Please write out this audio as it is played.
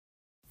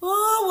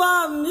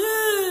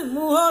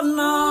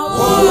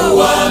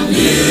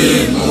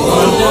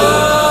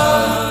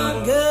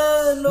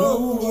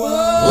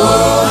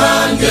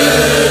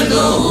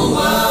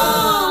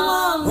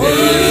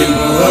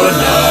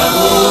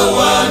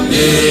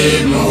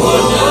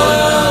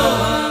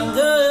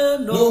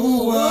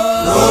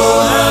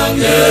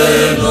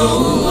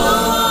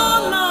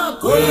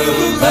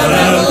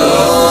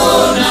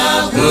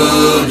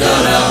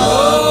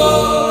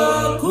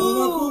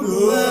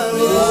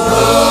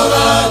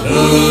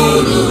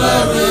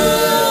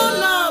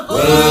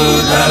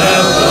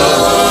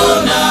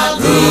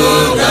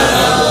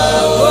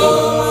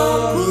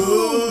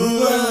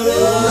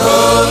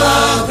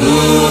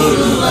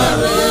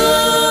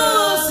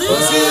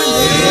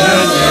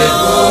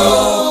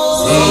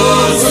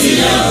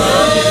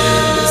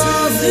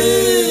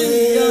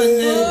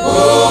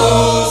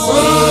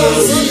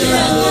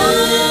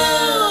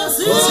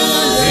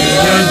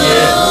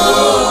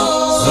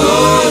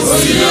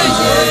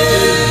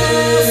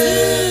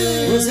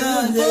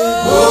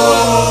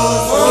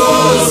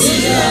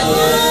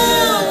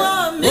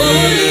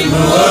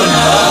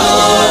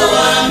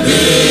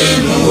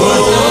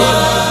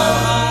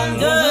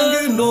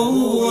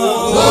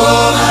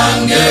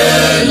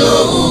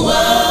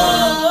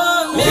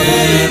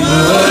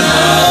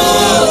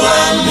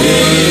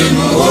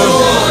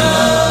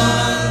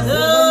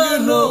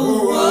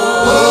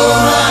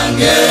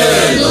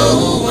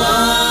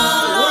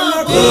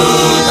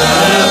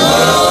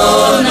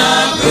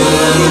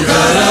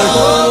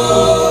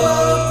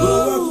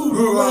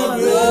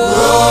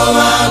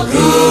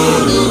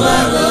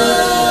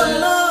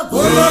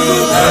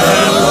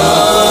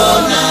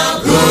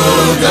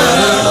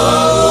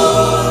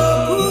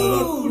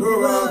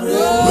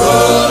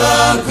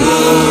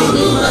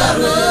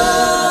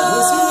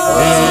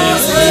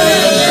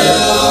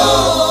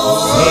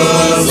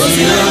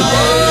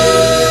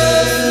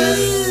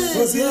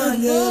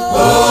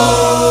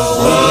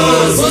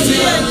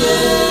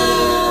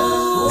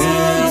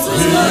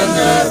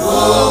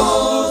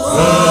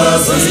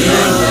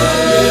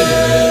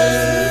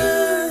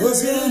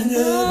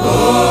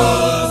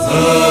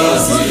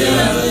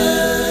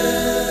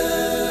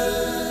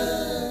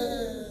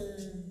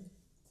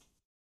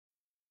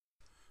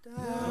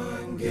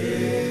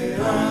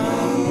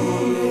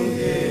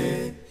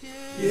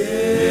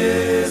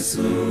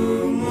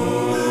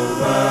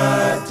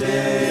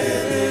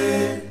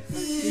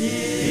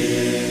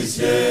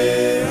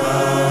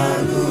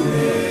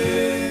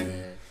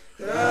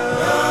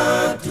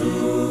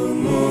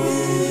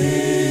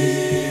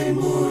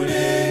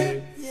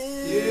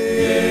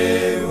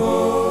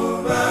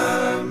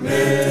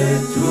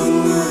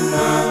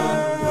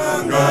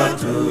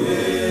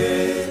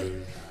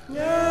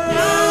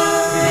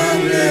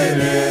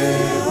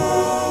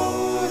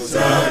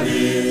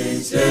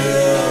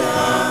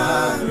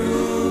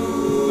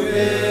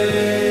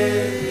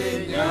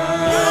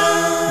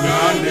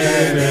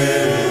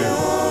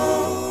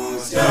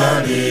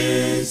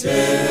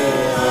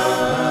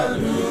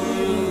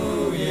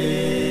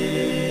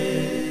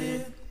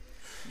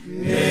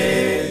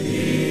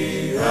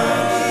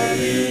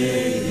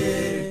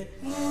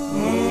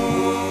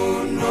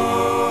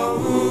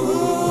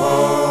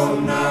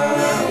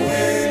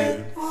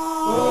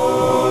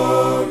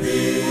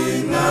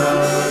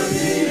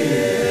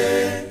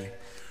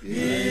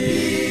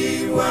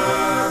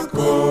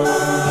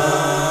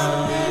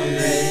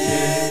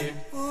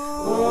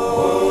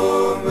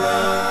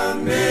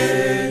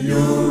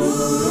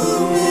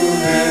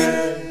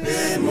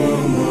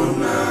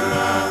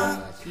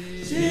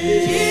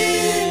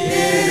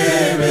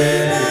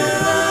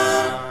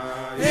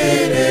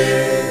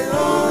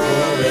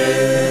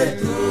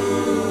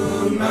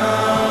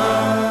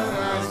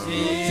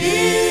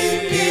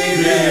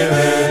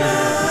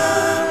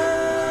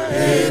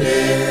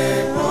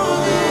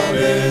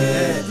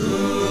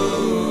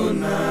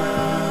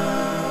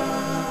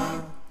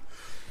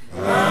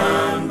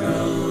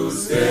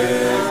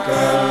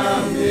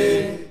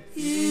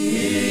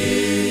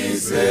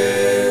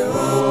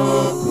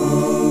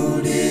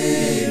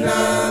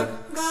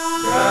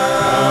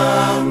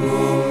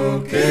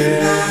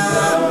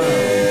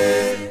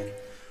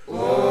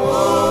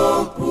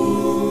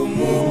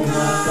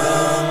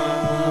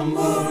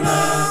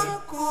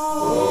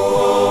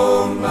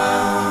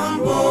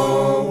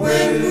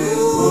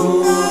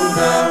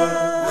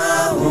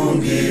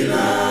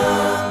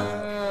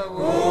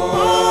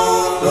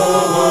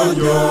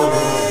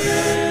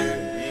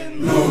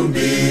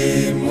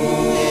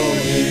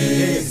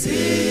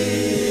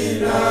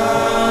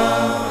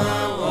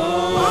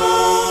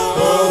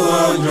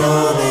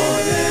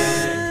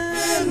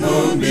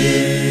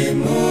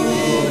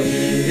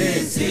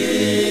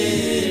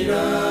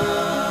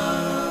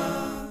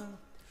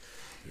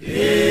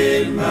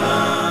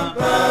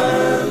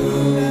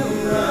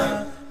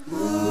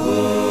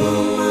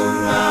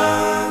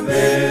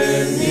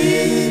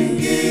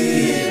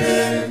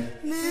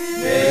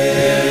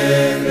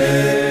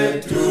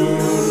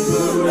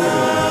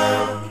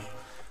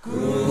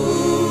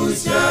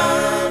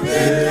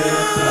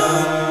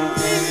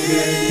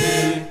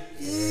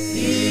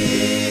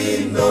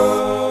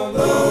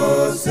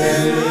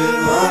Say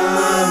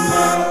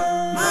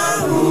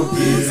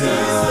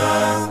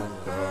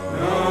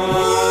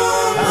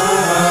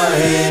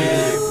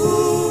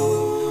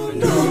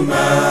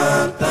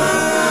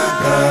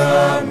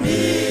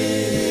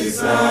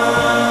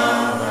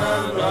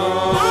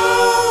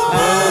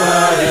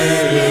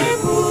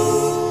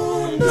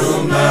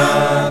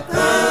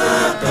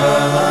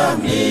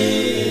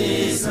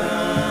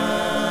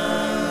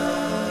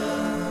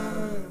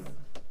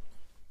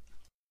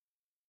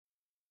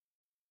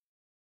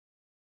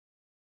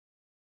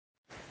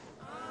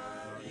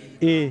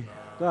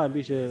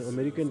Kaambishe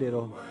American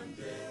dero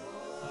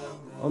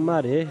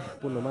omare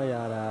puno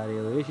mayara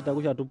lero yeshita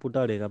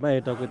kushatuputale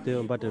maeta kwete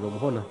mbatero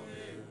muhona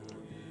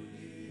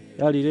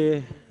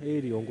yalire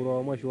eri onguro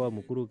wa mwashi wa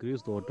mukuru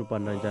Kristo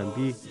otupanda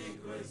njambi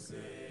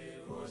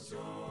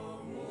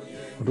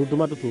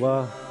ndutuma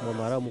tutuba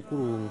mwamara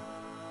mukuru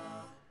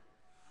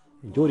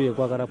njori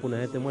kwa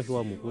karapuna hete mwashi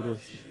wa mukuru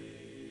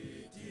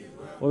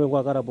owe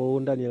kwa karapo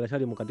ndani ya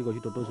shali mukatiko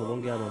chitotoso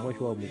bonge ama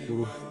mwashi wa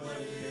mukuru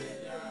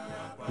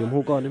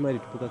Jemuka wanima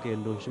ilitupuka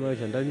kendo shima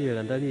cha ndani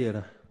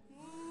yera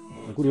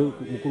mukuru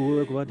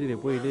wewe kubatire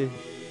po ile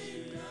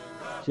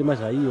shima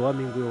cha hiyo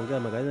wamingu yongea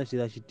magana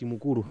shira shiti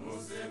mukuru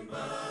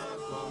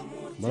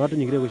maratu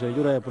nyingire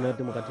kushanjura ya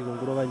punate mukatiko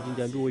nguro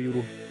banjinja mbi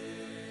woyuru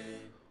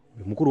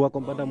mukuru wako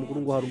mbanda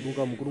mukuru ngo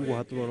harumbuka mukuru ngo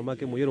hatuno no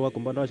make moyero wako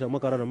mbanda sha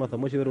makara na matha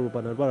moshero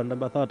rupana bala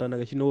ndamba thata na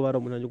gashino baro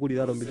munanyo kuri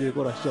daro mbije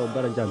ko rasha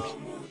ombara njambi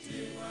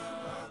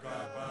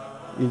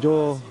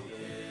injo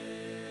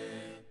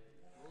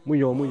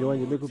munyo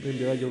wanje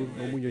bekupembe waje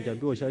no munyo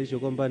njambi oshalisho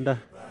kombanda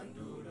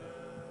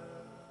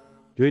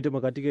joite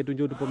makatike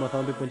tunjo tupo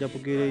mathambe ponja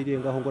pukire ile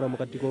ngahongora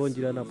makatiko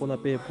onjira na pona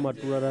pe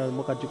pumatura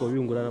makatiko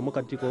yungura na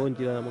makatiko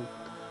onjira na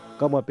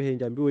kama pe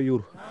njambi we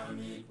yuru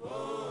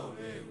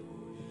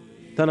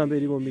tana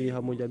mbeli momi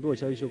hamonja mbi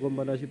oshalisho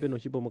kombanda shipeno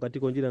shipo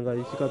makatiko onjira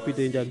ngashika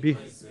pite njambi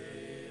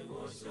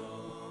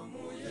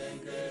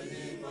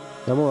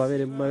Namo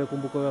wabere mawe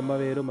kumbuko ya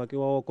mawero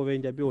makiwa wako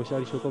venjambi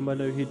oshalisho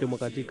kombanda hite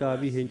makatika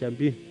abihe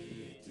njambi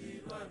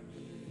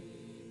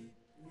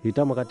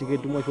Hita makatike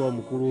tumwasho wa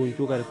mukuru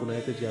nchuka kuna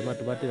yete chama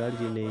tubate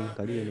alijine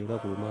kaliye ninga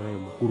kuluma ya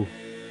mukuru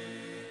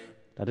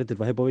tatete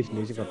bahepo weshi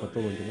nishinga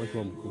patolo njumwasho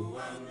wa mukuru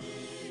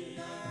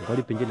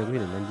ngali penjele ngine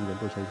nanjira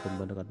ndo shalisho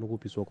kombanda katunuku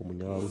piswa ko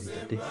munyawa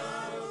ruhitate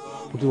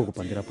putiko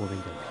kupandira po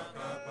venjambi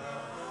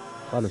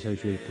Pano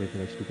shalisho ipoete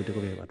na chitu kuteko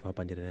be batu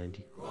hapandira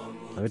nandi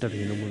aweta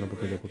tunyina mwana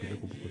popele ko tule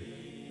kubukuri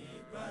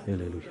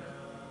Hallelujah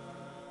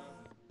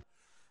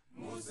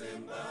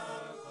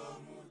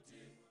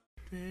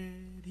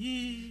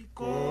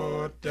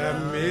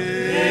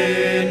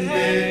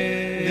Kotamene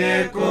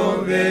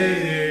nekove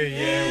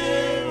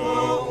yewo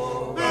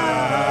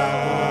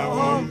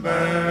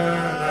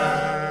ombara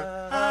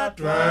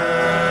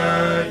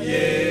atwayere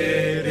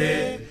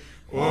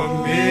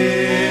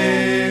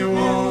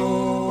omewo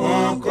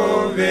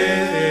okove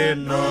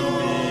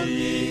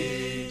nombi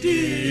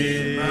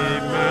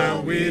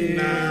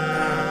timawina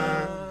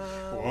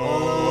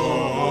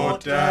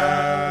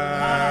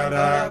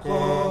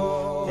otarako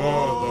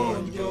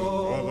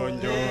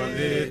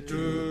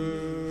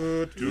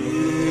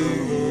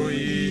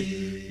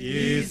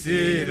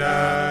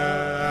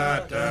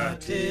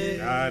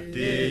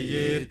Ate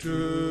yetu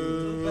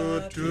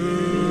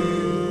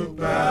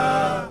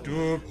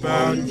tupa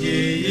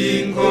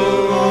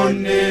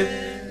mjingone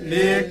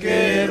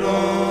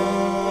nekero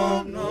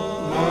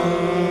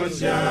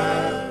moja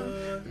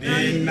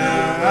ninaomba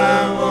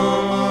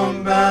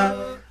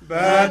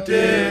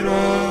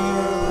batero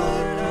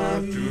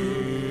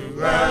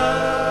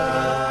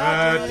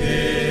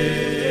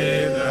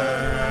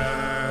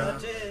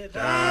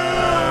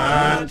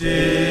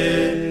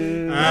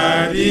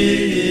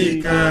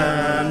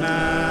Arikana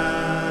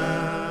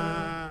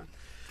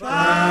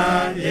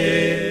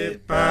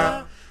Faepa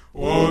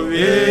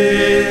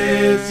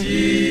Ovesi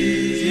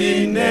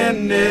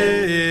Sinene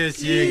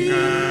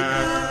Singa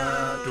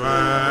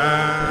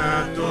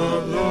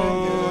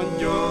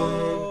Twatolonjo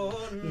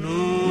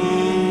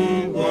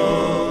Nugomu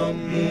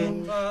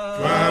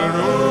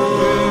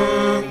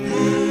Twaromu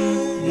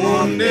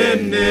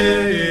Monene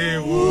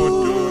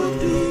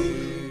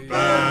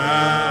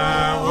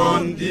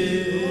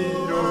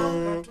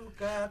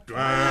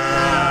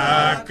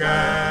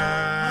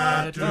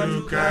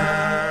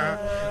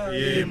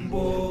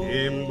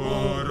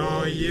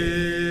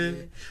Imboroye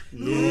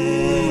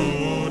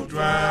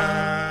nutwa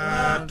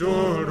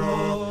toro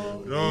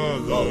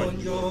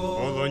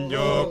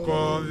rolonjo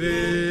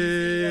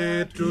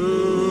kovetu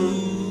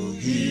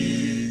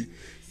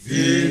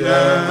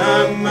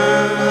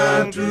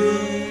ziramatu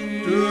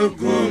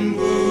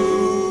tukumbu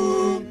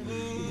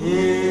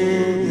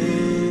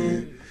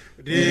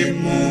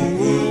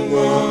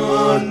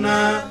dimuona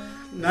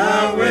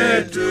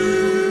nawetu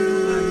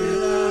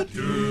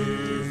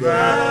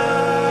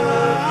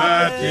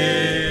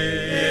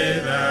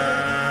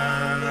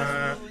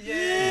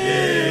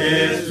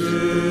Yesu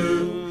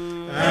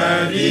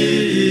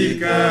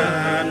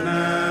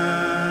arikana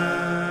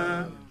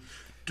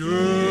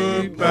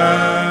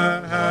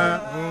tupaha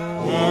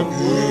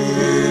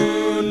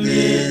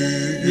wakuni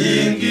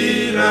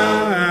ingira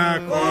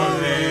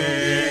kole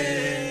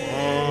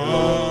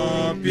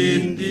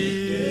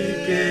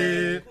opindike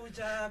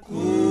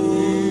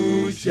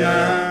kucha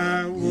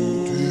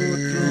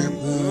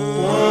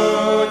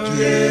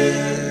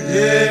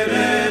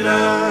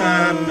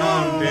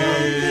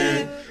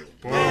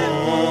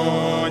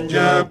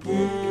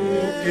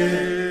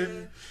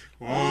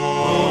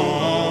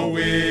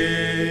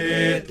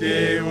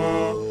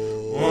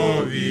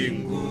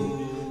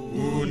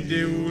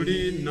Ende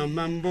uli no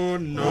mambo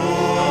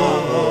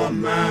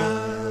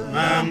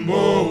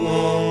mambo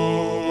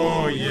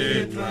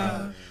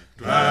yetwa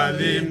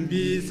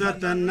twalimbi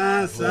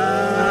satana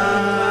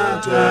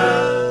sata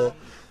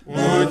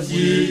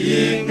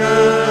ojinga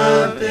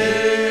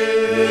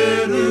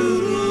peruru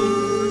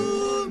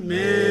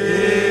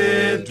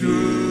metu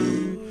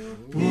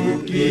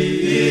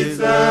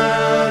pukiza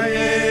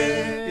ye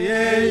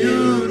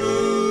yuru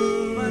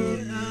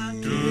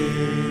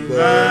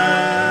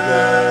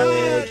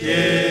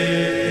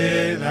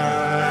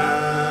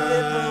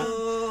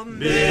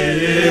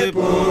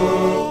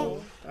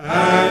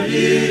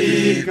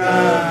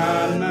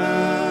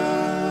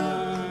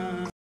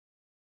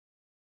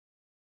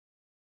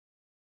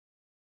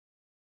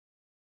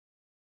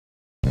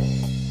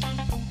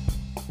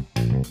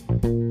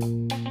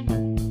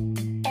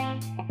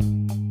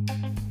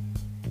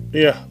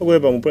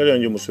Okweba mupelele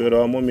nje muswera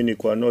wa momini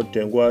kwa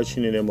notengwa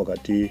chinene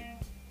mokati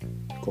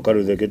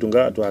kokaruze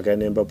ketunga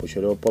atwakane mba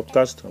poshero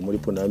podcast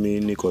amulipo nami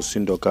niko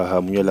sindoka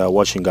ha munyela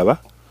washingaba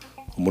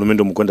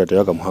omulumendo mukwenda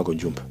tayaka muhako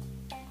njumba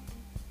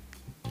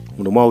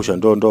muno mwa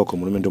ushandondo ko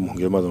mulumendo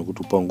muhongere mazo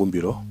kutupa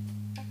ngumbiro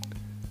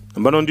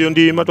nambano ndio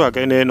ndi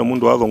matwakane no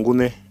mundu wazo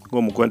ngune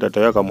ngo mukwenda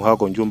tayaka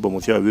muhako njumba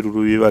musya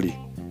biruru bibali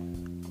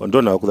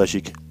ondona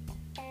wakudashike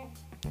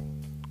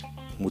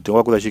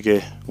mutengwa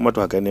kudashike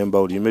umatwakane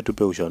mba ulime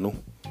tupe ushanu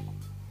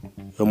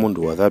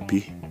omundu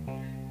wathapi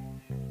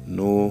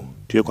no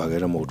tie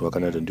kwagera mu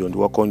kutwakana ndio ndi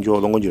wakonjo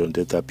longonjiro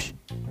ntethapi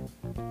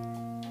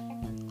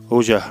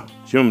oja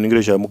shimo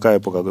mningiresha mukae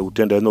poka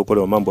utenda no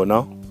kole mambo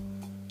nao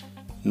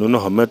nuno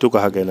hametuka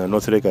hakena no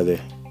threka the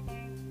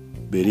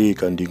beri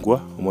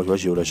kandingwa omojo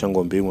washira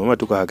shango mbimwe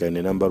matuka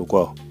hakene nambaru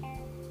kwao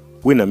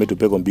wina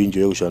metupeko mbinjo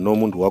yosha no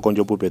mundu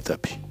wakonjo pupe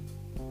thapi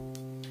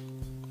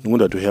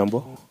ngunda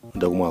tuhembo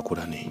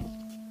ndakumwakurani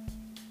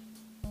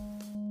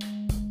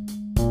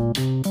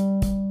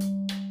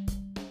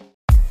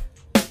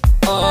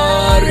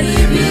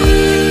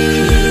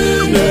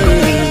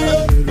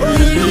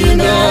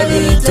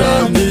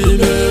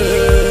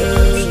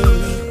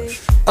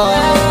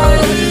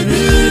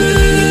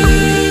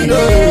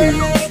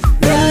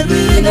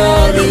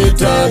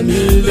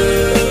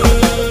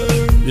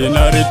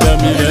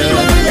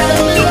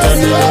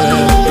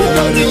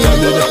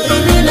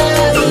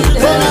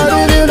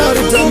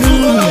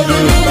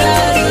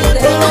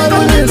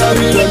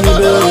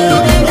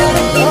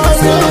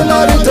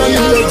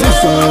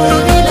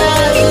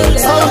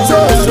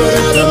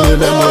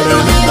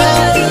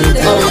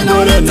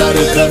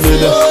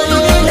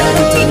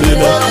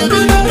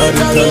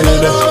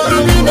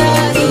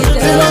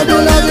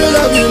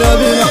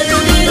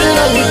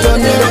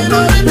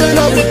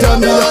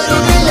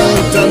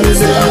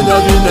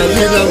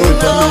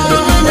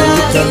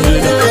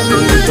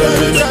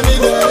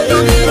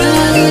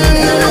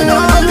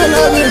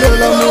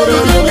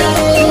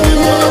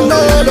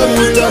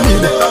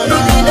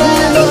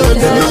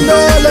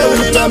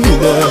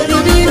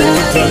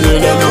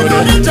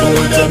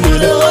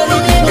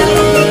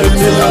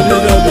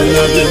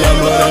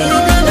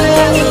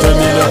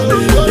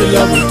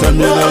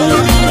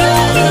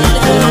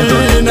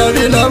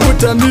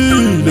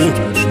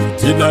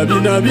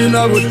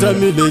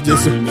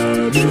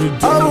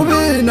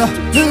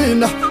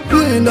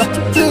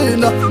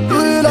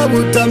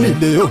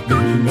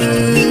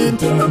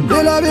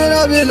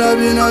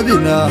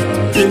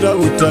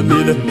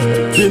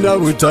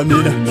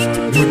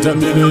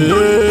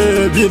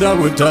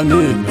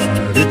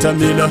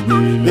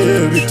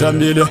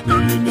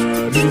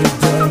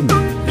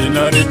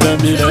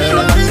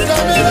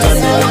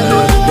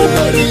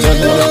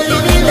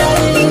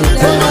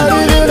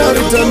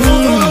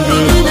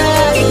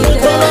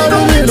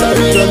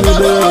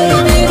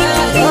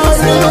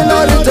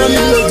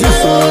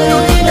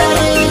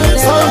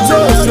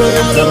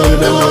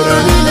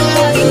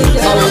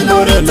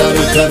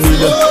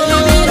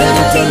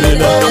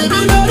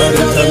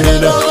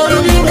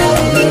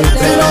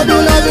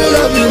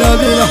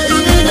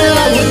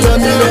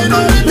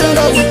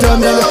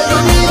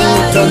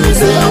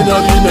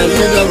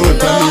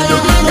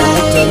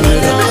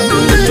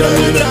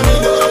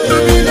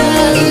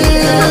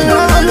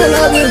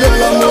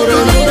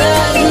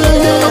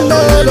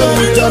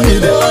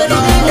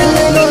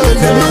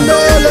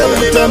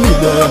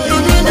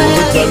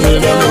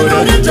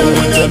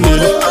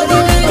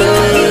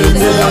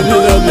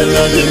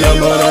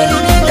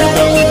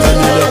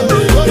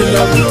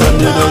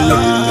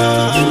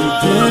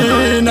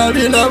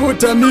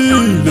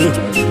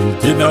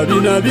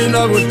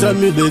Bina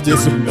butamile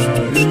Jesu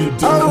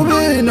au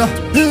bina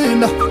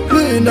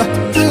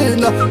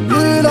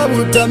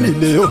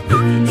butamile yo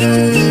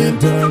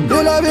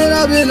bina butamile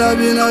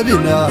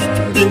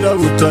Bina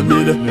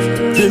butamile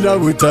Jesu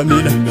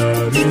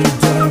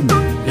au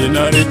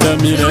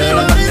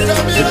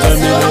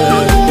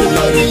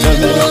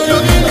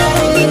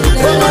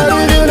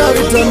bina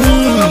butamile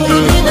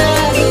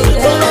yo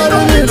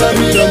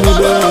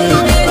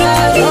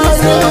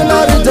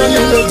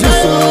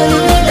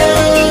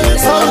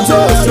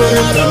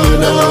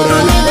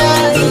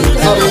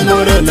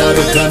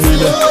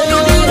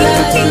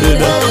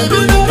bina butamile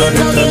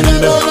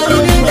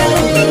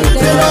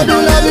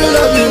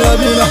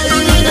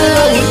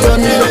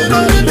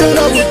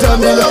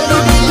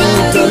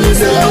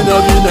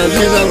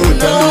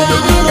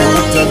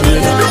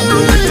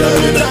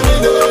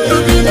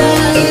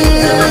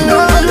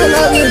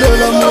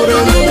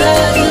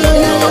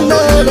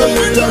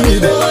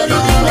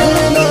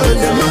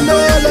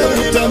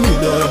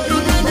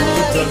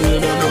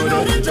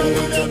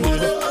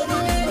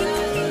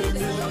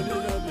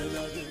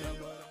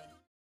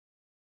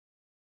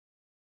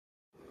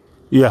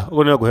Yeah,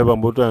 ukone kuheba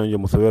mbuto nje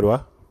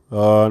musoberwa.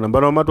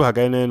 Nambano matu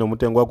hakaine no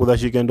mutengwa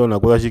kudashike ndo na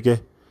kudashike.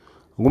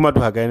 Nguma tu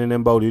hakaine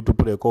nemba uli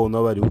tupule ko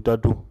no bali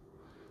utatu.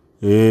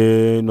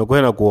 No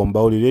kwena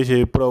kuomba uli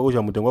leshe pro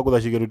usha mutengwa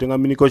kudashike rutenga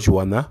miniko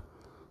chiwana.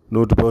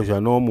 No tuposha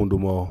no mundu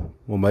mo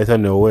maisa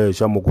ne we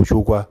sha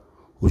mukushukwa.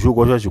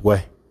 Ushuko sha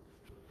chikwai.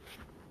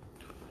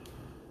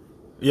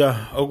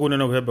 Yeah, okune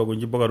no kuheba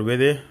kunjipoka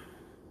rubede.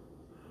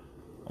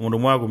 Mundu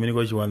mwaku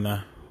miniko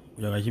chiwana.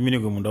 Yanga chimini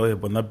ko mundu we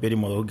pona peri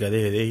mo ga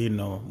de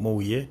hino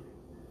moye.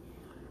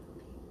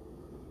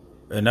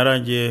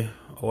 Naranje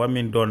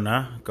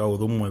owamindona ka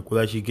udumwe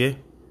kudashike.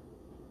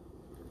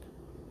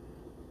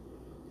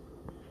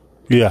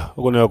 Yeah,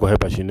 ukone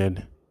kuheba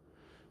shinene.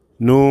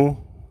 No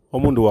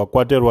omundu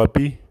wakwaterwa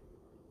pi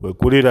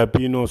wekulira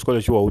pi no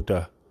skole shwa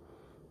uta.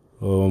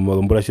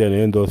 Mwalumbura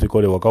shene endo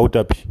sikole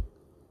wakauta pi.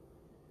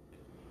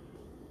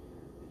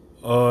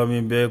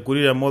 Mimbe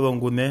kulira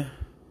modongune.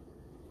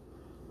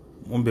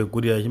 Mumbe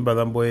kulira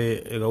chimbalambo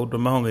ega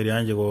utomahongeri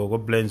anje ko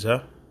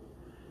blenza.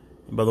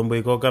 Balombo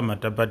ikoka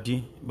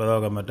matapati,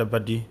 balaga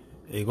matapati,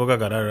 ikoka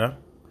karara.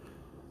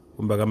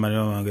 Kumbaga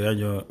maneno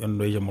mangerajo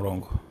endo ije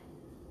murongo.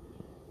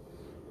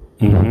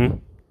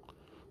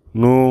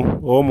 No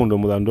omundu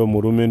mulando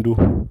murumendu.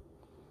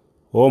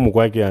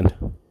 Mukwake anda.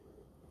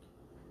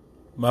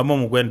 Mama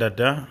mukwenda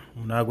ta,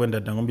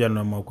 munakwenda ta ngumbya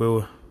na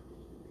makwewe.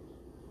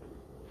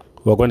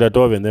 Wakwenda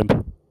tove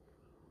nemba.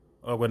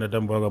 Wakwenda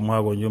tambo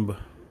mwago nyumba.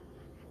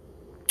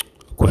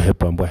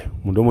 Kuhepa mbwa.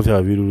 Mundu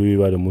musa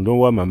viruru bale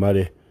mundu wa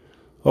mamale.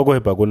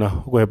 Okuhepa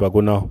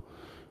kuna.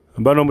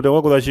 Mbano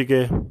mutengwa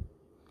kudashike.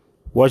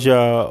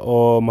 Washa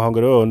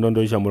mahongero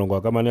ndondo isha murongo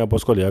akamane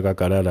aposkole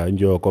yakakarara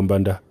njo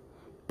kombanda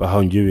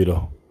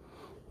pahonjibiro.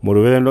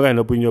 Muruwendo ga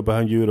no pinyo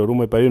pahonjibiro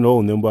rumwe pali no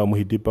unembo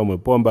amuhitipa mwe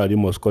pomba ali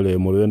moskole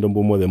muruwendo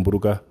mbumo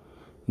demburuka.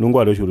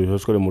 Nungu alo shuru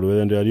skole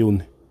muruwendo ali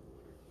une.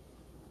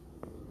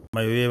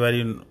 Mayoye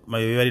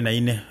bali na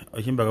ine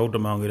ochimba ka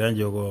mahongero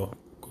anje ko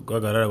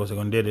kakarara ko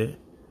sekondere.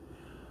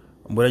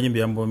 Mbura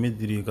nyimbi ambo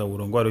midiri ka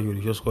urongo alo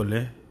shuru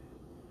skole.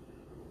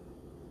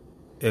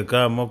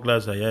 Eka mo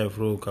class ya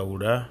efro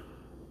kaura.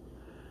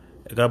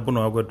 Eka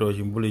puno wakweto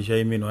chimbuli sha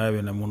imino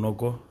yawe na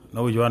munoko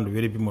na ujo wandu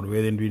veri pimo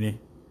rwede ndwini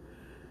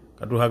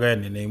katu haka ya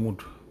nene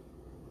mutu.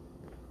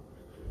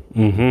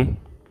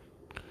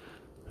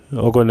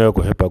 Oko ne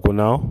kuhepa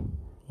kunao.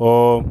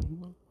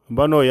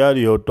 Mbano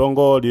yali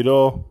otongo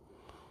liro.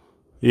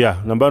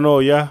 Yeah,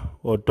 nambano ya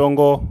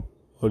otongo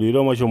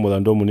oliro macho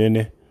mulando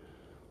munene.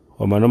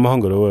 Omano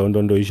mahongero we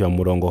ondondo isha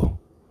murongo.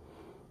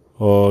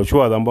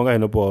 Chua dambonga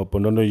hino po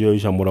ndondo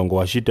isha murongo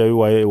washita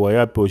wa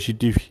yape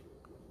oshitivi.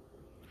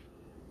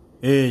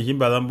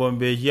 Jimba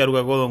dambombe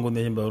chiaruka kodongo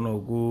ne jimba ono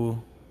ku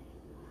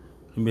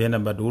jimbe hena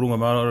badurunga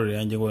maro re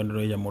anje ko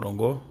ndondo isha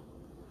murongo.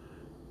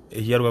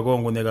 Chiaruka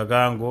kodongo ne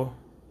kakango.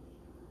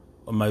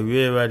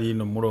 Omayiwe bali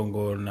no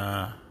murongo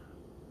na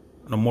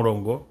no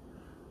murongo.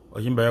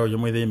 Ojimba yako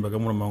jomwe jimba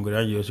kamuna mahongero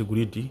anje yo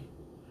security.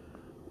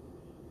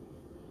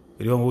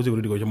 Iliyo ngo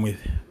security ko jomwe.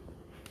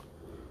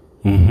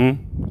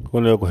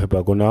 Kone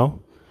kuhepa kunao.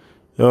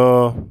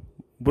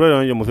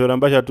 Bura nje musera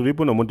mbasha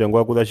tulipu no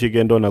mutengwa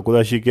kudashike ndo na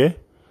kudashike.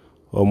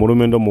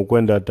 Omurumendo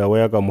mukwenda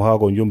tawaya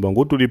kamuhako njumba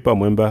ngutulipa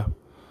mwemba.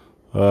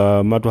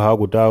 Matu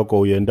hakutako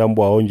uyenda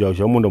mbwa onja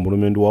ushamundo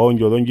murumendo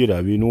waonja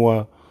lonjira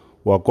binua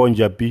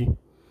wakonja pi.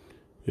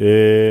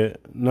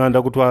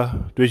 Nanda kutwa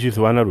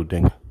tweshiswana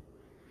rutenga.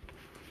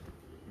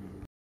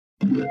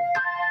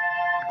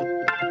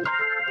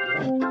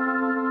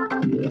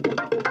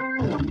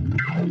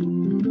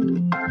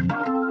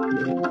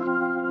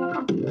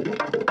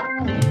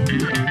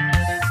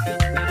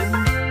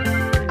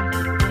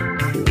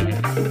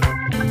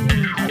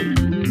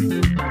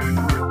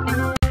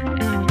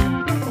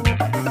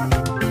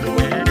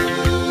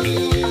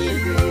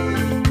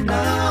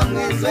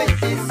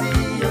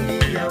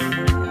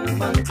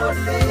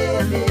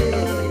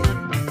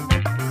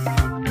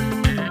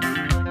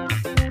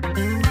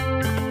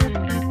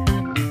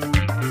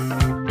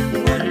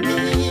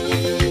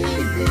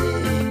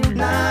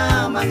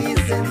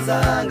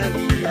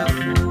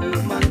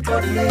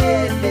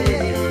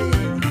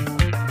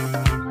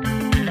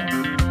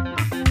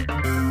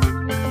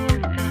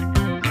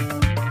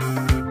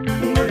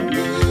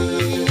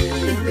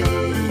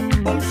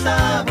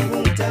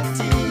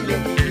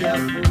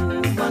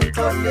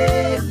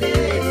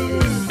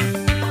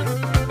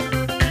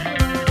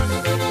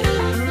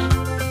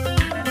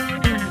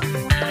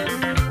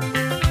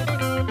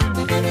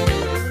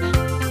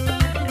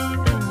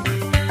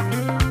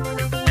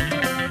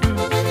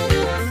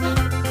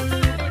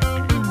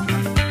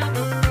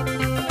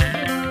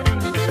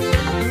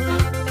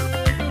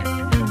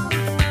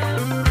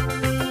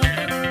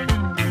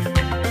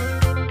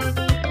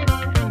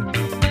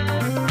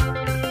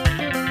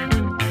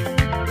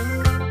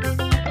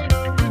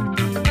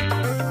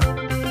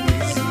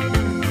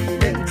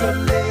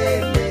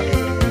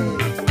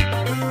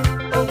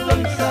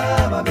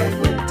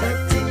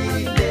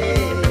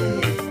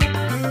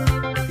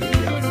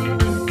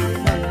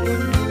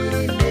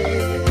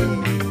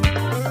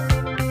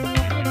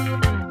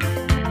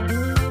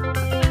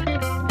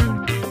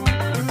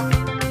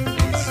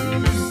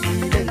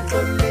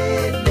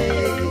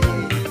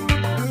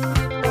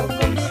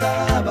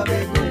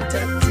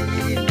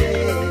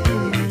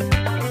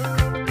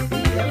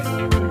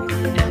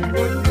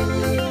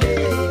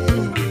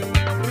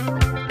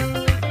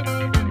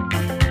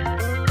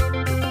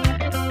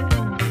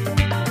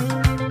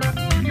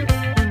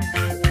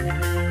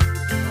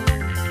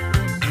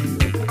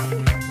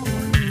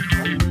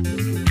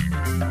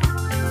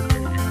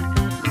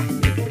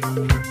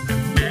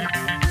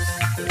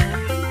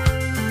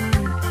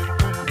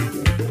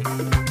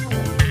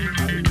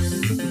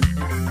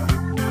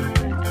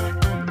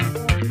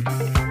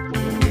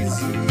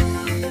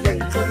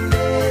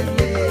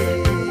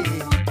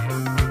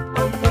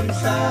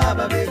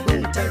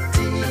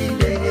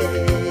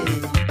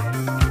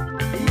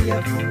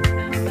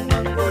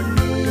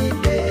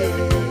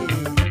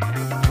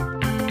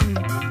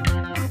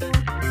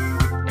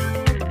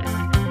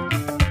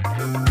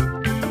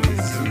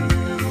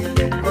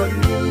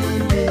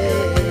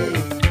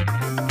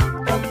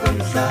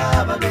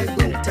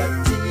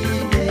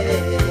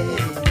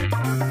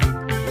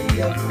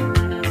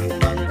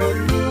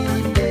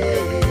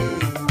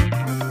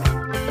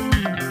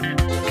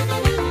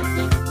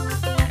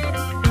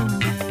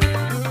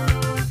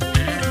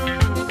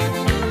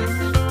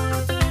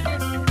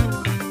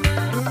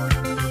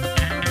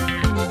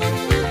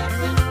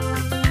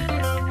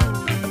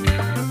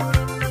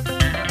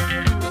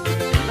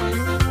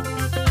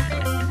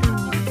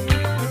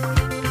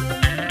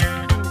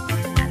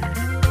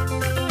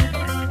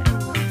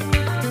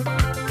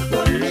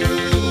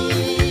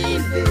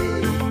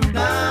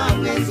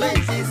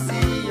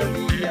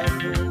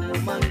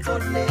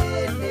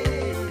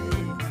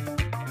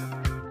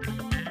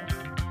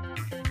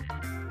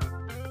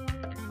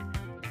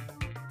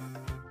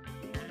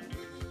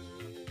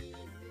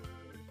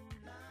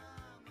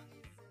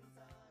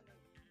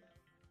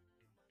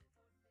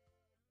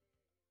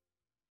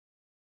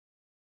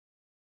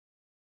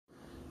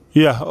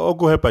 Yeah,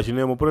 okuhepa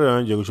chine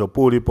muprogram nje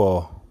kushopuli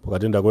po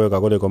pokatenda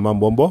kweka kole kwa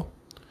mambombo.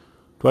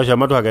 Twasha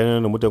matu hakene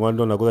no mutengwa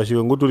ndo nakuza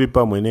shike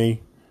ngutulipa mwenei.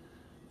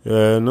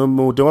 No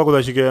mutengwa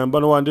kuza shike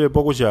mbano wandile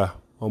pokusha.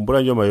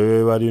 Ombura njo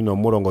mayowe bali no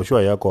murongo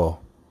shwa yako.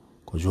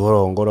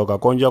 Kujuhoro ngoro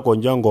kakonja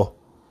konjango.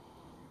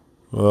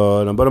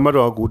 Nambano matu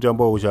wakutia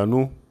mbo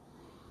kushanu.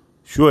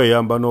 Shwe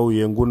ya mbano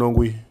uyengu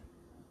nongwi.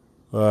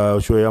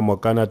 Shwe ya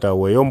mwakanata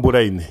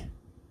weyombura ine.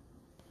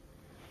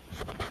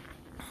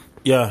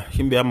 Ya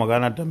shimbe ya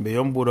magana tambe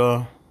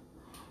yombura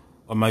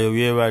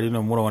amayoye bali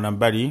no muro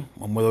wanambali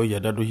omwedo ya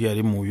tatu hi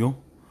ali muyu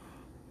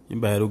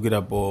shimbe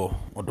herugira po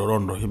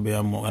otorondo shimbe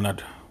ya magana.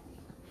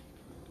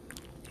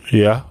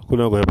 Ya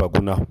kuna kuhepa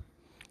kuna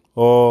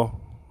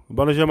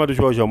bano shema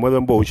tushwa sha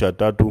mwedo mbo usha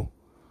tatu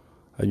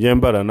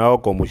ajembara nao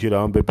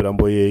komushira ambepera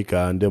mbo ye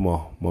ikande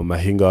mo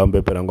mahinga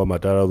ambepera ngo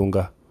matara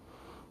dunga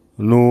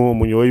nu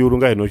munyo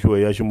yurunga ino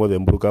shwe ya shimo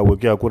demburuka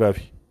weke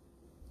akurafi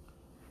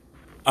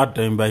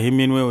ata imba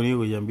himinwe uri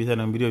kujambisa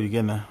na mbiri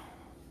bigena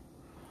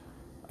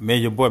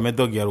mejo bo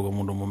metoki yaruko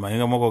mundu mu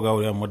mahinga moko ga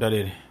uri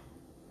motarere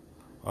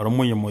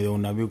oromunye moyo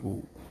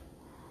unabiku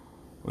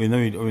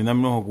wina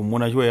mno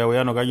kumuna shwe yawe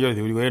yano kanjiro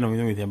uri weno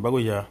mino mitemba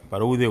kuja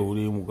parude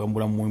uri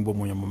mukambura muimbo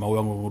munye mama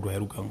wangu mudu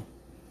heruka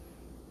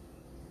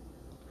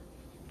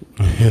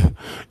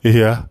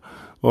yeah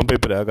ompe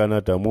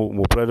prakana ta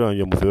mu prado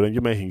anje musoro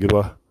njima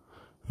hingirwa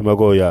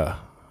mago ya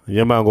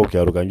nyama ngo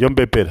kyaruka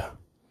njombe pera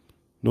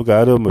nuka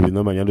aro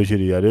mabino manyando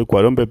shiri yare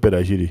kwarombe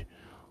pera shiri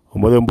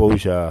omode mbo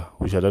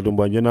usha tatu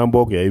mbanje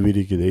nambo ke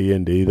ibiri kide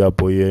yende ida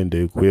po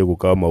yende kuye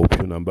kukama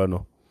upyu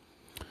nambano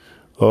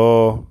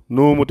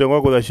nu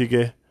mutengwa ko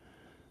dashike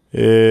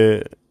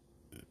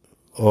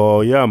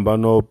yamba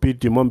no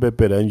piti mombe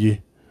pera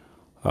nji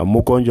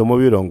amukonjo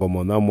mobirongo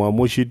mona mu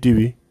amushi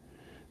tv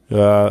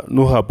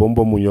nu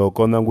hapombo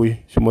munyoko nangwi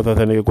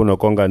simothathaneke kuno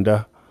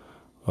konganda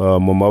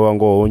mama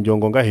wango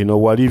onjongo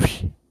ngahino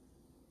walivi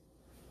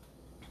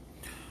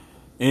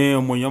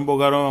munyombo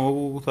garo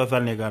ngo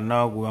kuthathaneka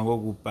na kuango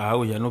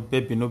kupaha ya no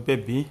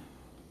pepi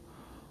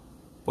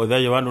poda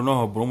yavando no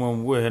hobrumo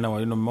mwe hena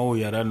walino mau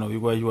yarano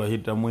bigwa ywa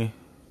hita mwe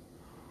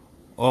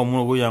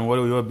mu kuyango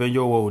yo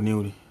benjo wo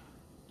uniuri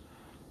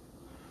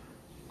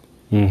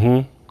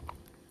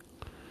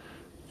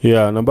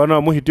ya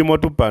nambana muhitimo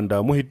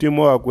tupanda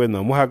muhitimo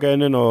akwena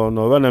muhakene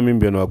no bana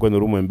mimbe no akwena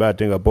rumwe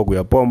mbatenga poku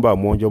ya pomba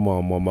monjo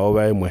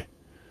maoba emwe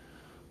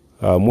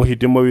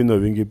muhitimo bino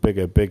bingi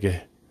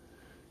peke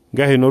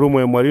ngahi no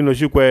rumwe mwarino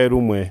shikwa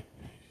rumwe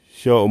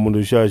sho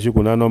omundu sha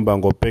shikuna nomba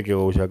ngo peke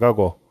o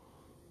shakako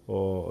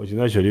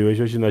ojina shoriwe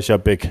sho shina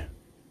shapeke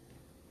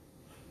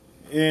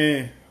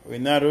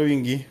wenaro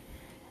bingi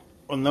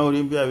ona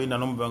ulimbia bina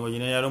nomba ngo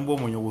jina yarombo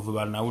munyo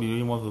kuzubana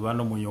uli mo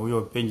zubano munyo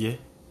uyo penje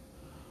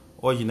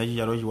ojina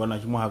chijaro chiwana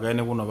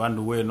chimuhakane kuno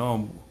bandu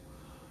weno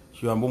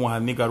shiwambu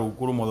muhanika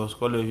rukuru modo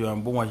skole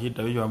shiwambu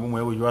mwashita shiwambu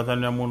mwewe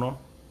shiwathania muno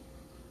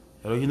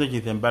yaro kino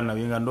chithembana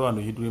binga ndo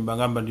andu chitulimba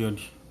ngamba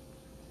ndiondi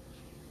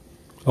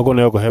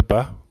okone yoko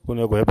hepa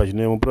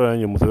chine mu pro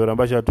nanye musevera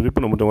mbasha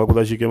tulipo no mutengwa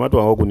kudashike matu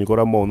wango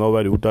kunikora mo no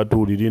bali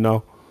utatu lili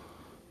nao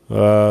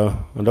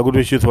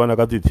ndakuti shitswana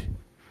katiti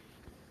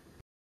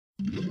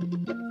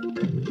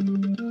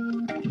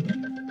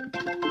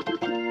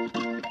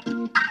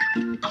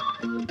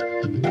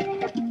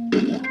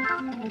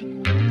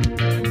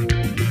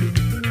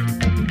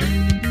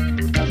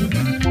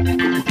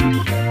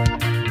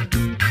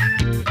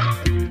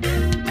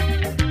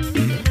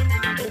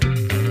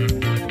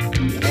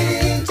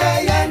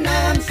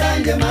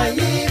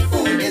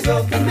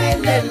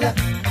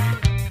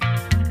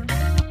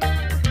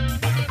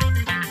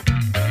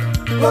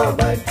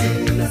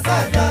Batina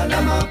sada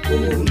la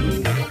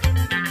makunu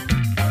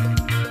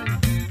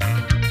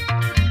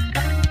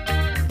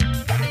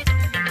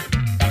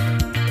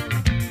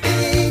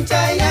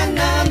Incha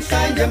yana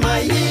msanja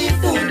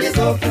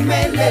maifundizo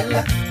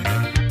kumelela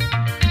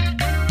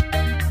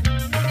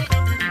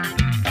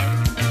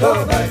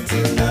ngoba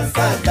thina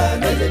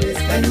sadalwa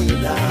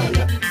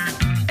njengesikanyilanga.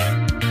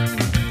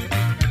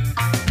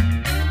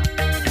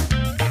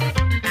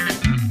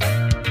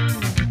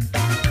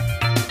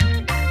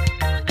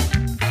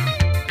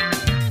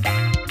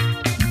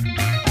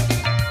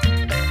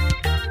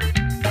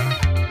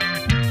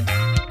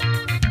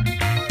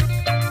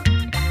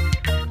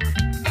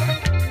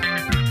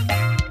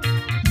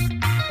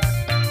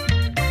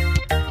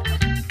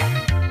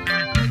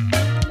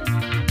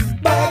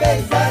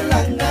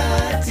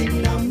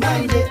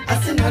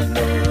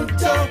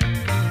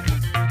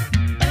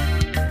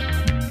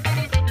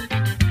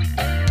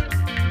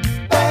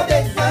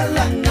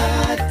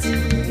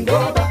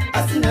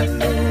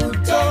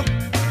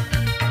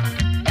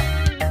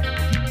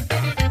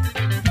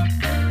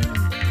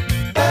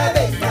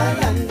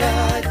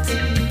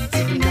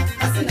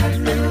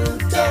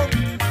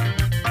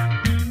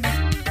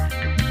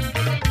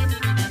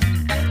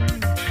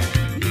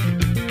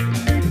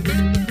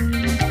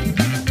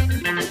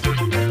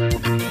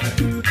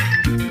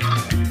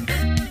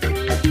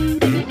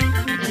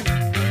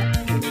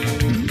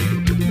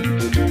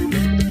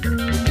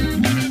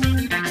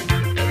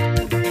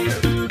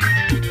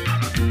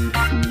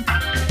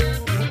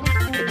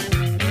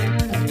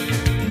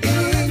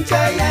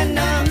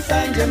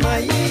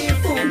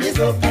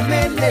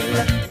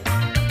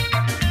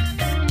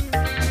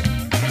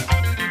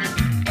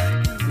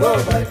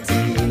 Ngoba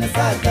thina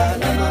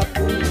sadala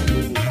makhulu.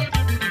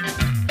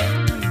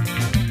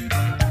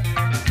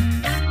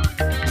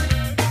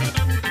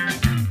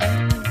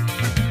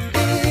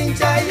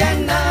 Intsha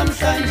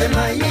yanamhlanje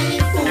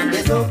mayifunde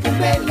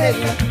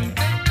izophumelela.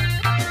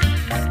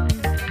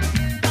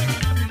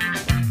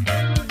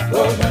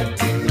 Ngoba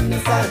thina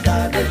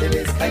sadala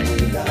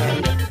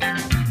njengesikanyilanga.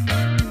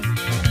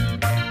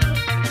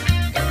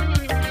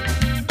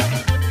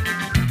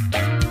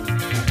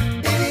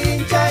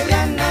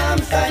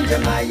 Sanje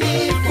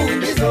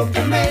mayifunde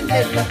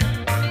izophumelela.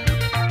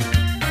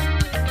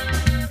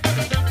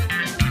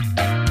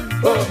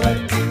 Ngoba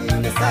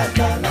thina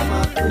sadala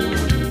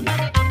makhulu.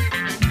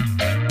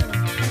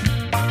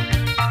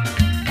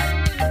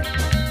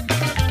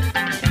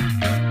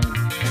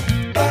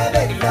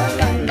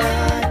 Babedlala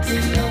nathi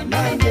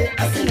namanje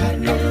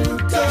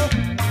asinalutho.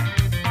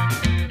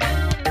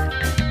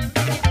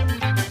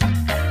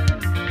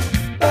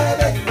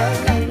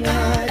 Babedlala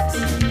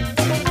nathi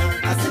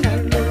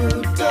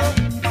asinalutho.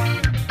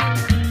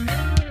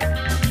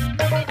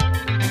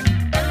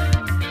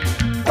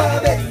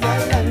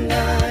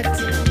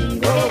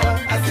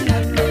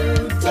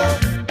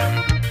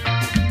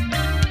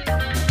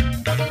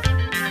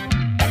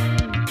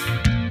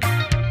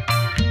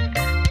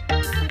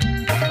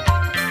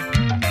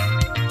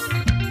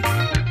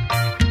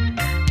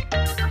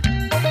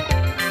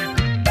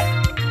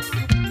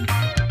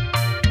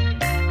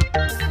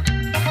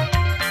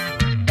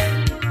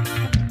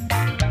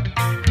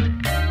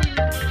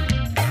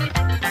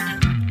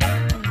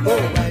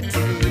 Ngoba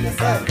thina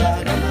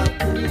sadala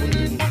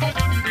makhulu.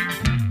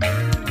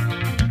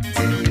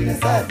 Thina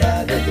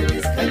sadala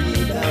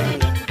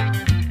njengesikanyilanga.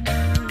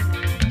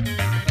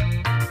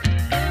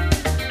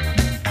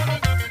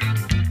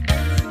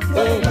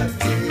 Ngoba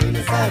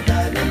thina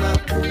sadala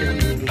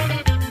makhulu.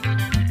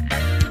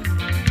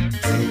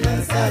 Thina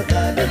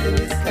sadala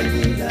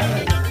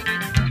njengesikanyilanga.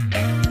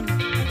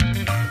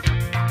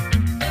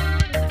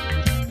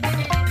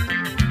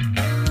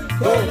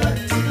 Ngoba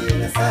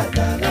thina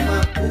sadala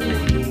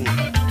makhulu.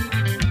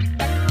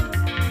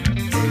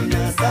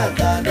 Thina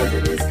sadala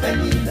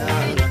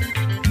njengesikanyilanga.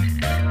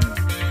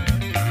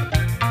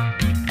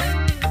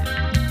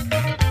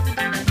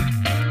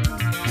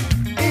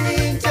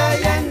 Intsha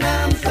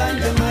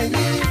yanamhlanje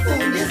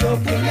mayifunde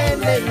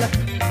izophumelela.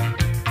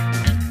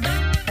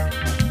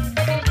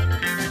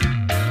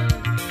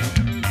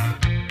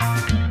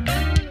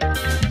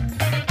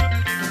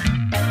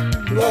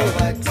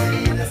 Ngoba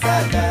thina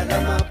sadala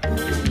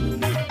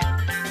makhulu.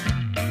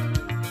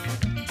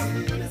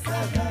 Thina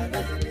sadala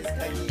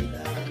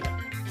njengesikanyilanga.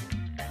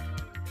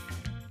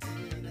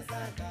 Thina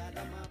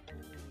sadala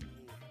makhulu.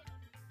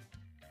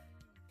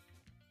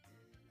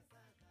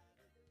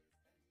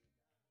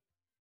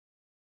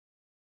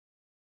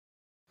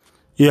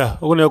 Yeah,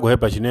 ukune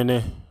kuhepa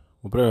chinene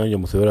mupulana nje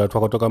musevera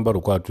twakotoka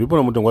mbaru kwatu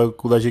ipona mutu ngwa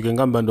kudashike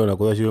ngamba ndona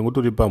kudashike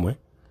ngutuli pamwe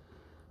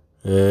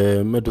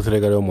metu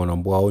serekale omwana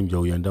mbwa onja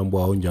uyenda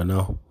mbwa onja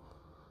nao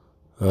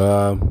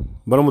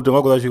mbano mutu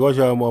ngwa kudashike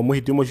washa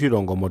muhitimo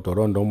shirongo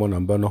motorondo omwana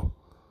mbano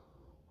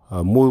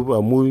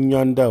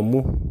amunyanda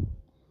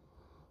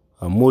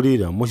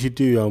amulira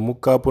mushitiwi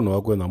amukapu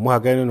nowakwena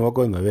muhakaene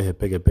nowakwena vehe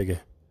peke peke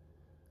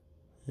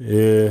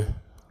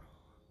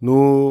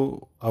nu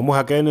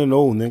amuhakaene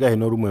no unenga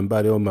hino rumwe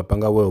mbare o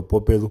mapanga we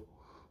popelu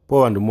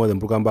po vandu mode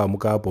mpukamba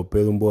amuka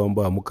popelu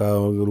mbo amuka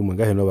rumwe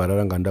nga hino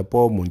bararanga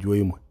ndapo munju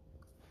imwe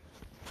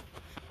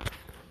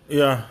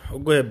ya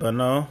ukweba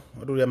nao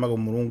atuli amako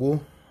mulungu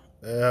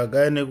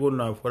hakaene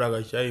kuna fura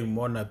kashai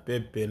mona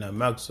pepe na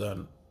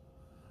maxan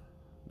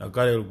na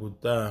kale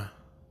lukuta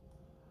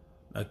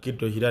na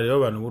kito shirali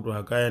oba nukutu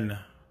hakaena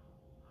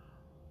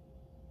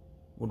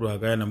mutu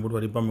akaena mutu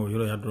ali pame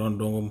kuchiro cha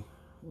ndongo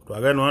mutu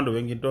akaena wandu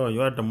wengi to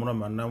yota muna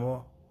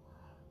manamo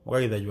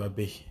mukaiza jwa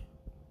peshi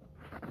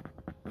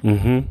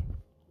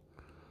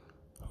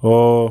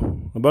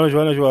abana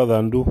shwana shwa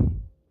dhandu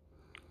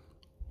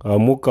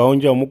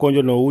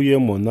amukonjo no uye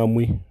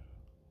monamwi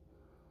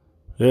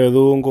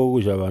edhungo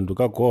kusha bantu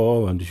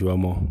kako bantu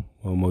shwamo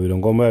mawiro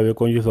ngoma yabe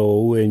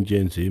konjiso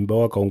uenjenzi mba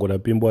wakaungura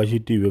pimbo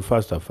ashitiwe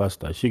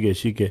faster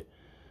shike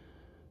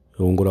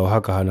ungura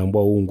haka hana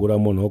mbwa ungura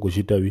mono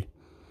kushitabi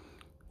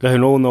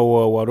kahino una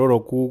waroro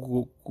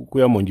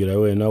kuya monjira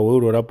we na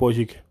wuro rapo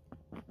shike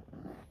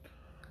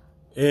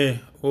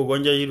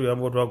ugonja yiru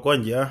yambo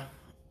twakonja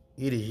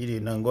iri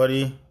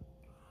nangori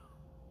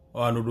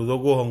wanu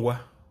duzoku hongwa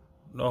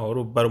no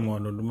horu barmo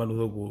no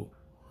dumaduzoku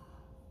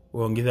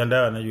uongeza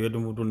ndawa na juetu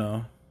mutu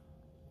nao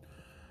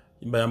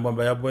imba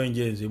yamba yapo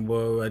enjenzi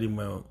mbo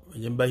walimwe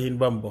yamba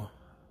hinbambo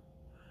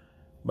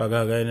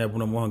baga gaine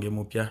apuna muhange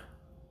mupya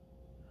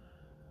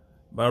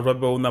bana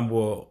twape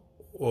unambo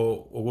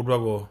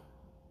okutwako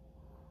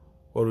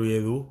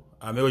oruyedu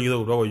ameko yizo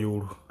kutwako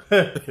yuru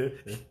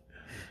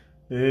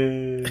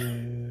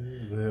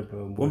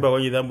Pumba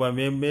kwa jidambo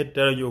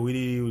metara jo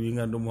wiri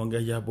ulinga ndo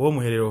muhange japo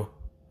muherero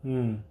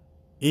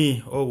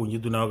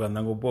kunjitu na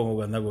wakandango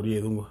pongo kandango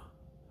ruyedu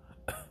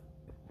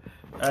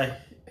ai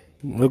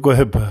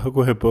Okohepa.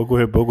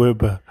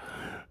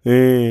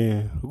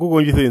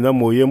 Kukonjise na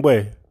moye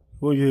mbwe.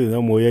 Konjise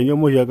na moye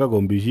nyomo shaka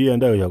kombishi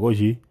anda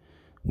yakoshi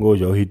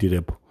ngoja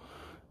uhitirepo.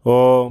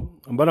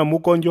 Mbana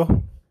mukonjo.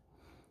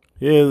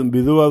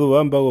 Biduwa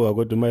duwa mbago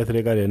wakote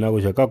maitrekare na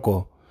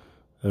kushakako.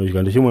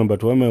 Shikanda shimwe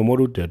mbatu wame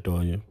morute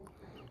tonye.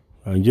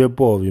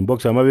 Anjepo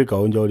vimboxa mabika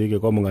onja olike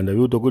kwa munganda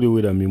biuto kuli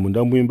wira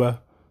mimunda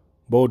mwimba.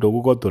 Boto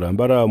kukotora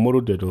mbara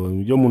morute to.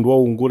 Jo mundu wa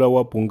ungura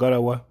wa pungara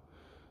wa.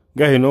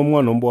 Ngahino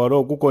mwana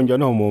mbwaro kukonja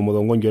no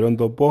mo ngero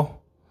ntopo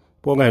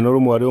po ngahino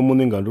rumwari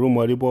omuninga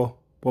rumwari po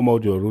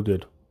mauti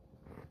oruteto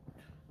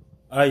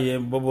aye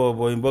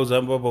bobo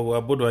imboza bobo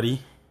abudwari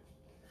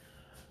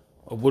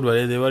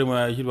de bari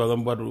mwa chitwa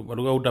gambatu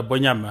baduka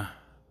utaponyama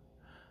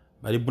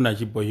bali buna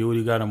chipo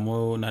yuri kana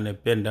mo na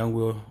nependa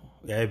ngo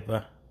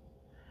yaipa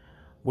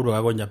budo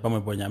kakonja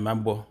pamwe ponyama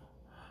mbo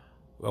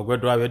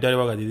wakwetu abetali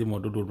wakati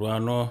motutu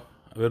twano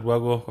abetu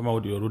wako kama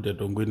uti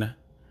oruteto ngwina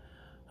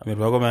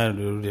ametu wako ma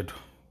oruteto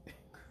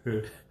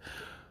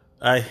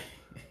ai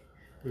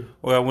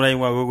muna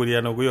imwa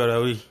kukuliano kuyora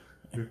ui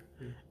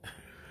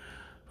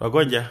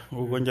twakonja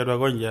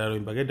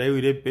impaketa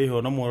iwire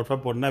peho no mo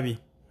twapo nabi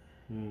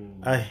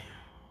ai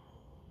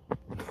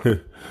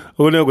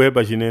Ukune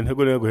kuhepa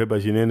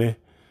shinene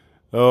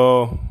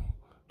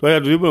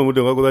twaya tulipo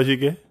mutu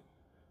ngakudashike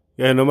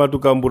no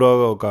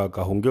matukambura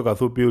kahungyo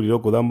kathupi uliro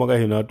kudamba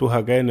hina tu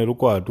hakaene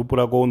ruko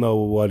atupura ko una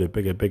wale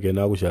peke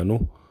na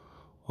kushanu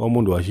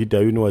omundu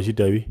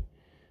washitawi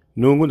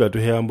nungu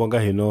ndatuheyambo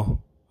ngahino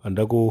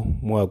andaku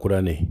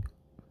mwakurane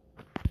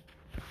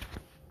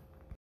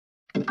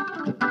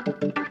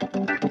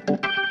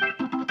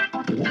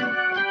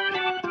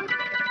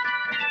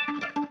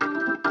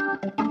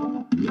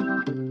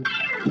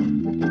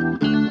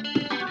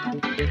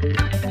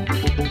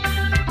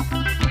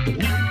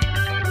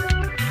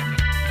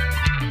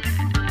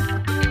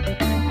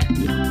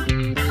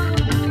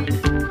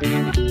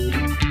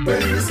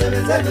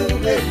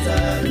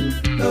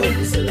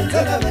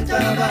Sebenza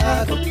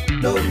abantwabakho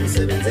lo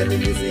musebenzela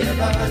imizi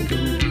yabantu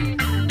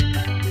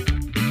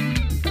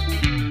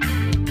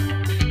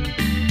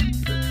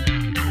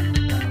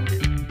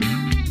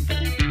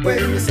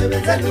wena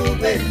usebenza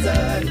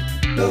ukwenzani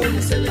lo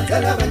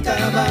musebenzela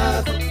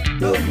abantwabakho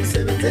lo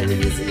musebenzela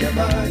imizi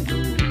yabantu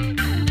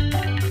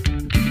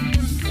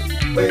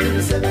wena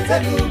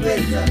usebenza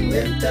ukwenzani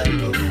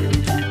wemthando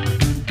umuntu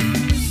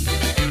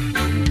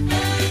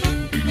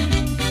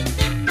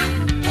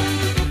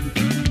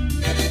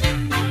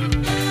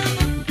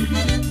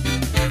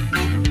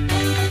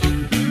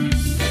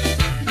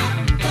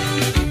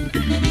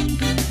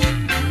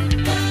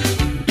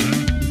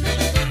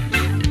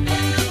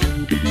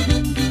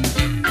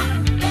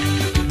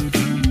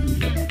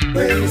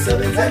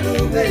sebenza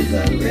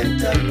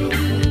wemthando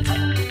umuntu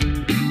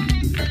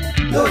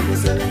lo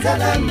musebenza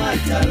la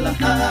matala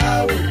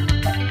hawo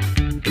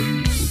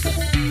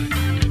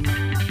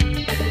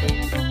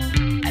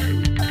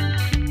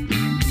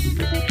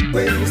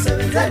wena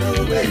usebenza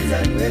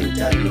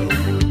wemthando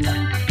umuntu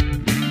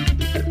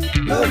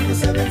lo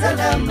musebenza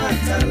la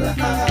matala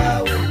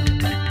hawo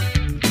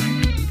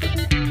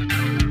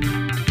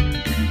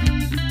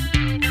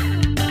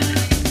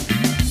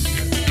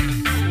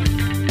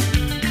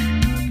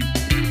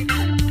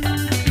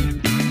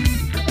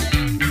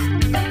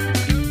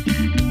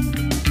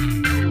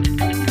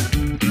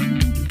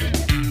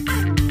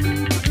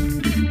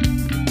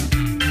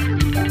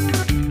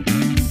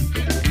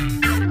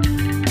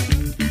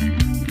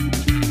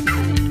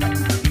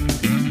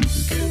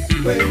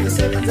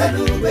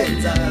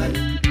wenzani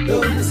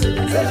lo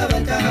musebenzela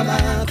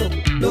abantwabakho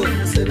lo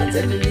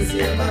musebenzela imizi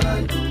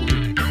yabantu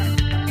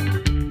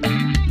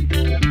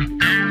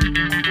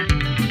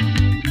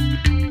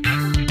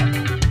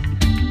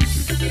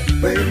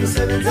wena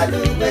musebenzela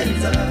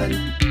ukwenzani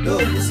lo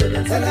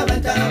musebenzela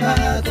abantu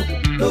abakho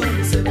lo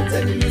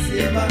musebenzela imizi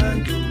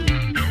yabantu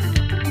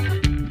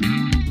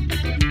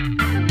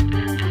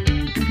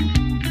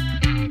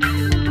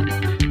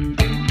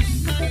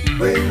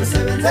wena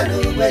usebenzela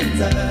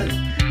ukwenzani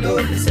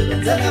lo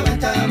musebenzela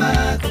abantu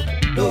abakho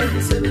lo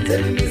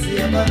musebenzela imizi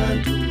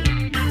yabantu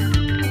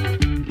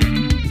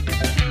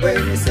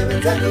wena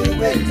usebenzela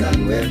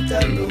ukwenzani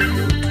wemthando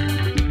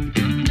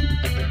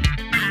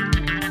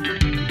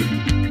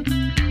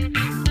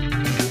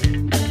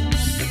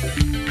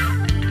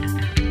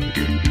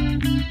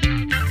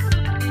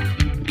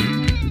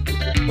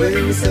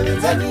wena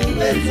usebenzela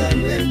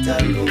ukwenzani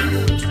wemthando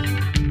umuntu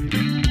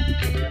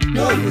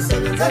noma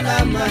usebenzela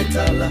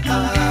amathala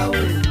awo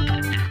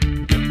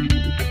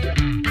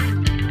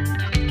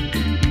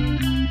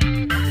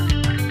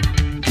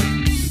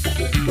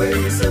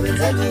wena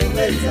usebenzela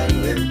ukwenzani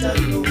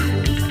wemthando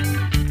umuntu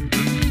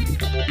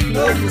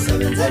noma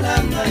usebenzela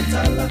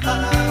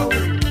amathala awo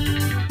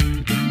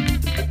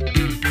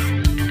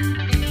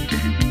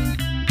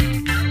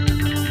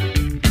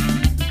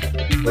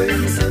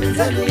wena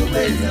usebenzela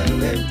ukwenzani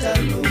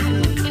wemthando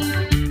umuntu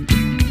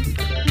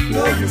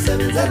noma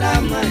usebenzela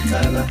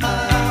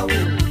amathala awo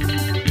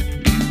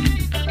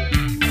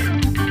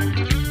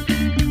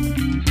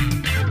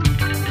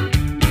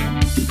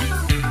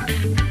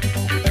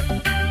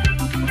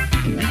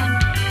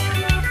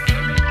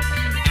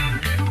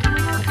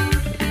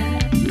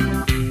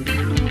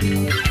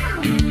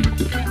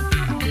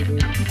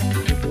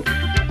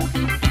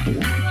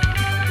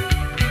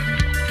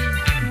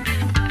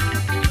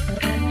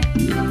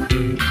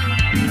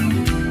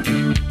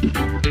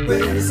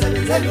wena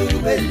usebenzela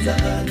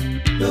ukwenzani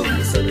lo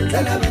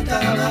musebenzela abantu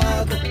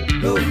abakho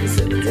lo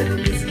musebenzela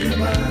imizi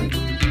yabantu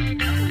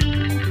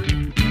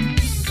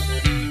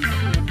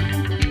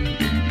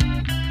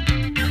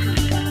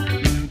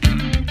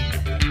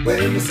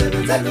wena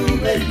usebenzela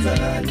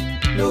ukwenzani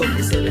lo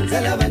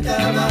musebenzela abantu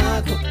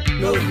abakho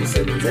lo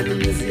musebenzela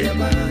imizi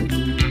yabantu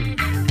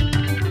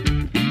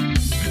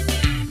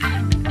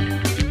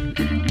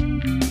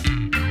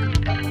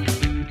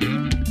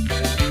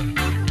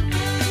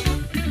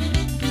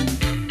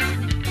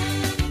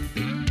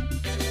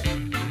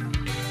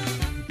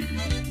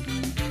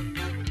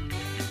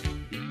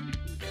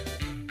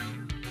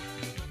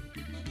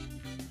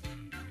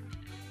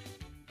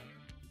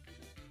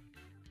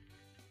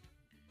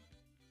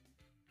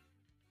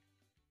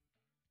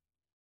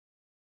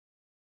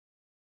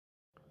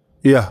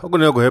Yeah,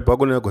 akune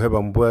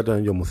kuhepa mpwata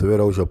njo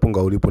musevera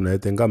ushapunga ulipo na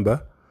ete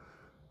ngamba.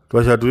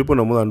 Twasha tulipo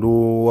na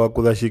mulandu wa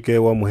kudhashike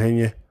wa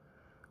muhenye.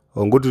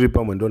 Onguti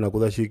lipa mwendo na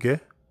kudhashike.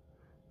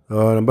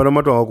 Nambano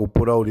mato wa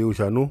kupura uli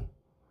ushanu.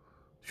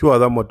 Shua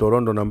dha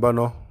motorondo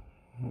nambano.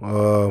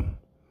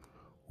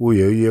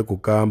 Uye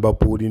kukamba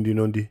puri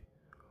ndinondi.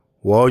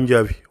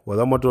 Waonjavi.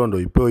 Wadha motorondo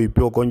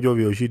ipeo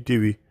konjovi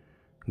oshitivi.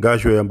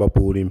 Gasho ya mba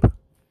puri mpa.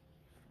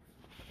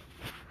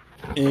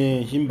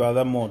 Shimba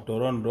dha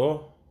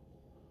motorondo.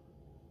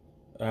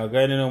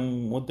 Againe no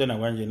mutena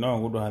kwanje no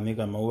ngudo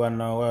hanika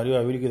mauana wali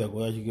wabili kida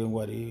kwa shike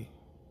ngwari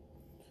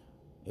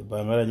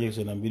epamara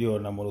jikse na mbili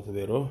ona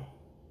morothero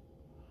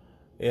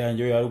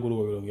anjo ya ruguru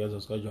ko bilongia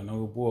saskajo na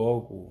upuo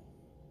oku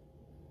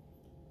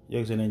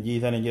jikse na nji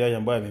thane njira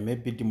yamba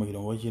mepiti mo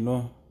kilongo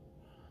chino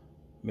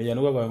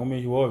mejanuka kwa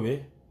ngome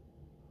chiwobe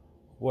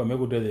wa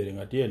mekutedere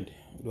ngatiende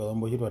ndo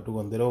ambo chitwa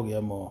tukondero ke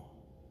mo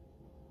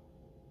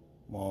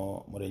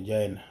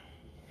renjaina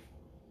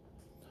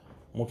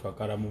mutu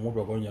akara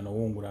mutu akonya no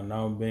ungura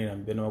na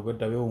mbene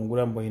wakweta we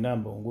ungura mbo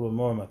inamba unguro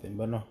mo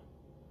matemba no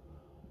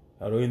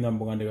aro ina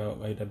mbongande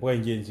gaita bwa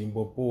njenzi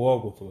mbo pu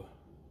okutu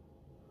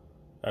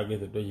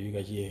ageze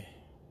tojibika chie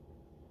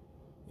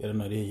era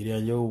na re iri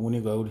anjo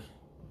muni gauri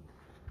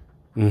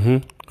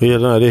Iya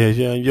na re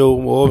he anjo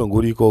mo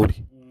nguri ko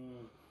uri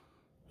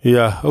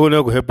iya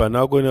akune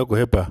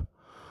kuhepa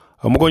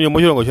amukonyo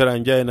moshiro ngoshara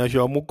njaye na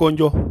sho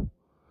amukonjo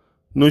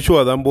no sho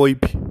adambo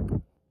ipi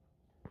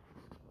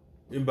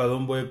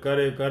imbalombo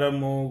ekare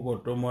karamo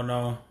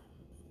gotomona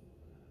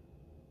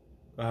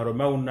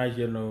kaharoma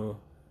unaje no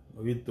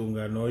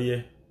bitunga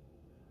noye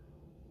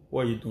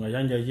wayitunga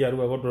janja ji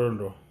aruka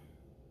gotorondo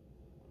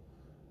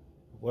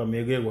wa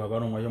mege kwa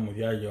kano mwaje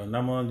muvyaje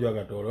namo ndio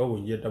akatoro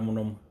obunjeta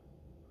muno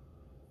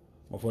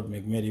mofot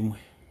megmeri mwe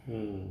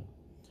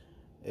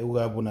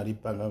euga buna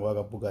ripanga kwa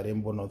kapuka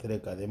rembo no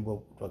tereka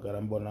rembo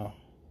twakarambo na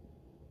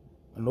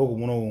ndogo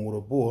muno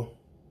nguro puo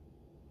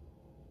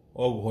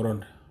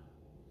oguhoronda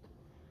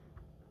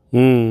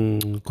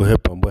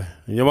kuhepa mbwe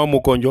nyama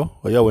mukonjo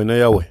yawe na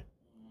yawe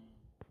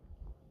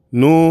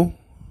nu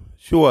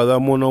shuwa da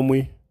muno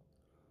mwi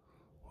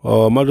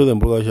mato de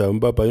mbruga sha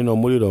mbapa ino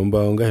muliro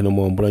mba nga hino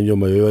mo mbranjo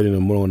mayo yali na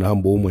muno na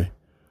hambo umwe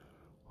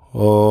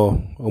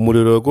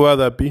omuliro ko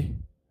adapi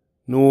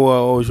nu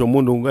osho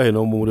mundu nga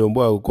hino muliro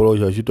mbo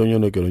akolosha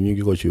shitonyonekero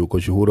nyingi ko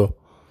shihuro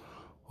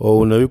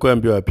unabiko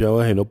ambio apya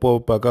wa hino po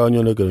paka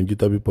onyonekero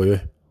njita bipo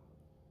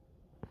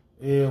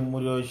ye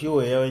muliro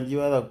shiwe ya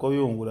wenjiwa da ko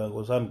yungura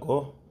ko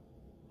sanko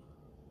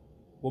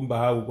kumba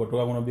hagu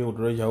kutoka kuna bia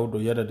kutoresha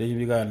auto yata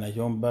teshibika na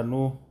shomba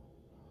nu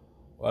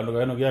Wando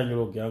kaino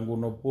kyanjulo kyangu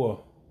no po.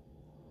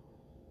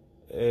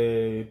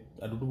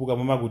 Atutubuka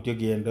mama kutie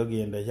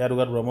genda. Sharu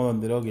katura mono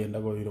ndiro genda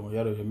ko hiro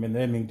yaro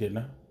mene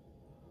mingtena.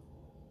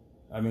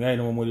 Aminga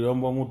ino muri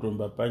rombo mutu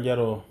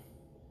mbapanjaro.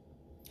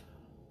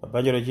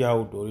 Papanjaro chi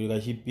auto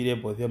ikashipire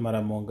pothe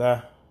mara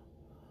monga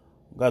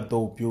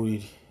gato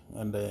upyuri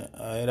and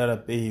era la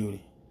peyuri.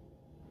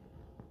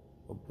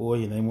 Opo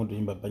ina mutu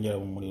mbapanjaro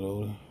muri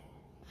ro.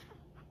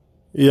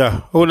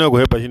 Yeah, ona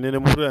kuhepa chinene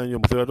mufura yanyo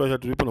mufura twasha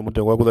tulipo na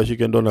mutengo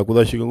wakudashike ndona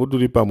kudashike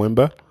ngutulipa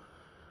mwemba.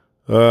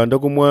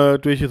 Ndakumwa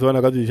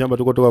twishizwana kazi shamba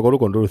tukotoka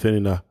koruko nduruseni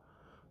na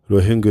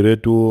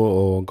rohingiretu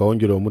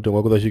ngaonjero mutengo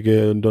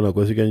wakudashike ndona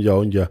kwesike nja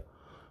onja.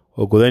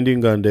 Okuzendi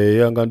ngande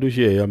yanga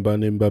ndushe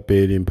yambane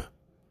mbape limba.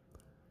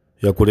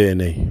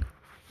 Yakurene.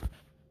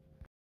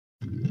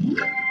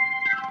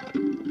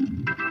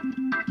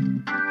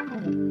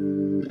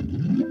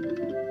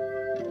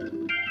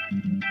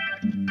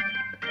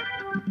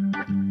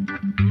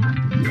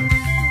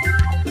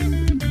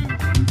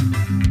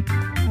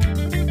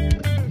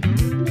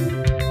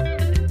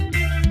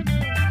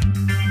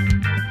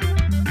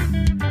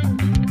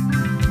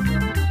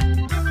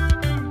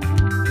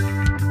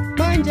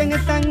 Manje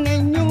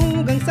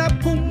ngetangenyu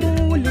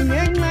gangsapumuli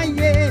ngenxa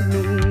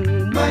yenu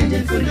manje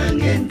ngifuna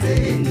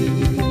ngenzeni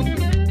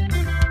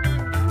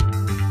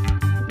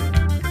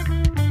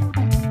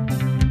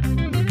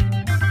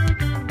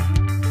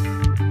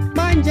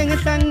manje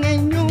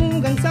ngetangenyu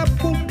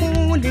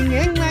gangsapumuli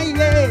ngenxa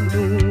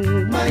yenu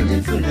manje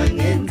ngifuna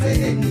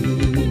ngenzeni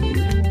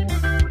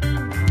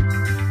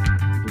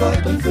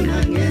kodwa ngifuna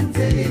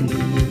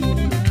ngenzeni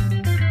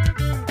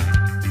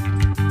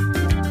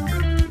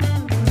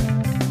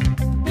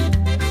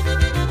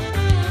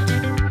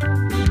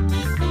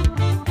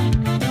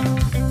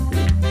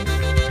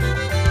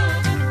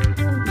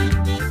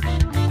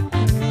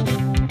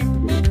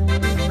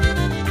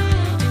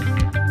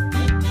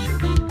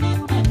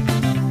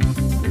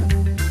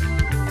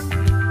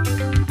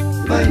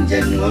manje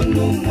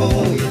ngonu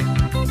moya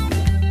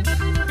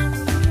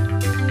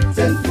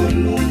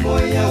senfunu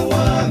moya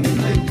wami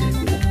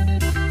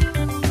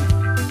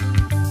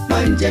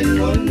manje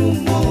ngonu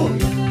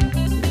moya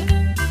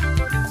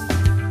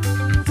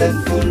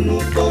senfunu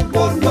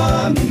kopo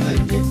lwami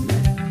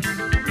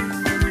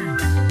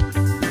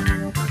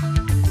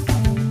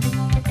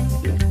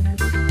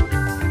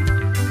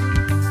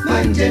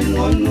manje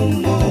ngonu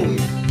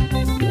moya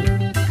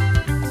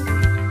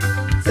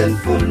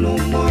senfunu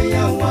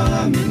moya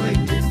wami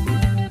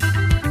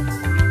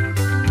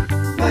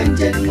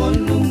manje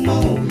ngonu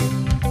moya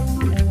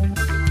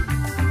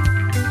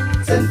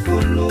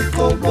senfunu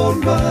kopo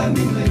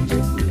lwami manje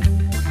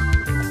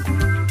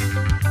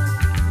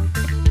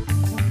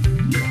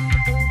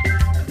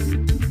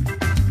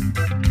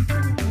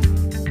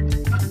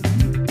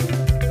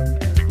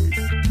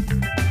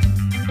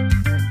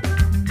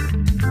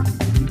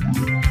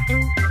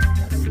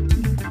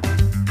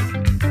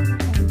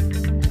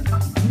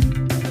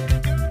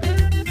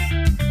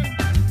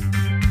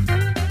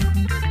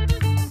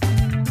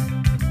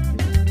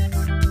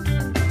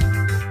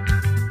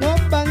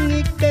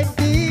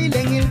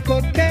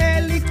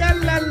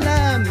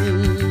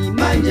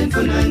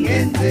ngifuna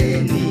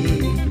ngenzeni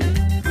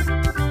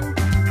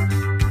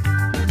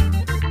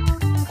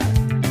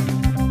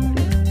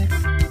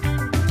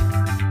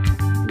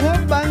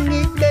ngoba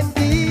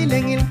ngikhetile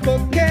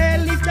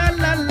ngilikokhela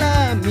icala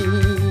lami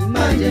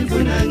manje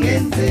ngifuna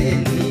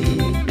ngenzeni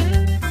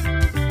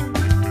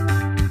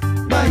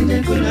manje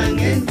ngifuna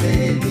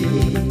ngenzeni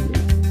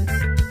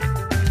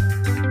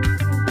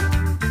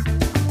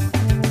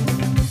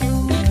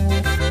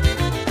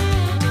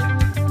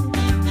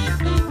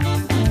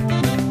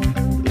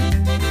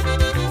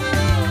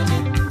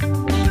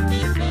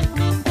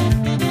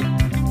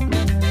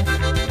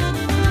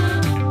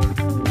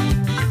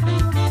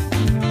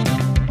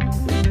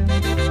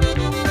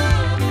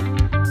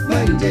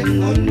manje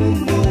ngonu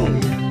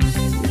moya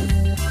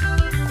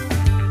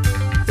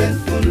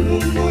senfunu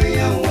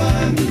moya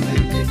wami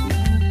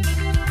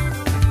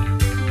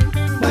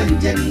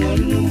manje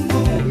ngonu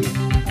moya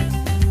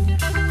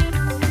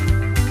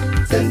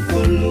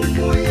senfunu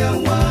moya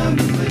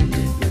wami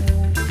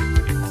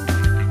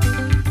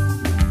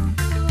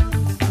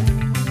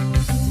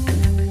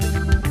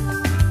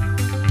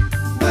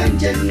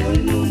manje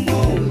ngonu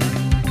moya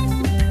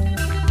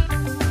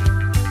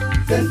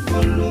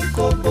senfunu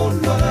kopo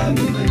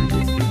lwami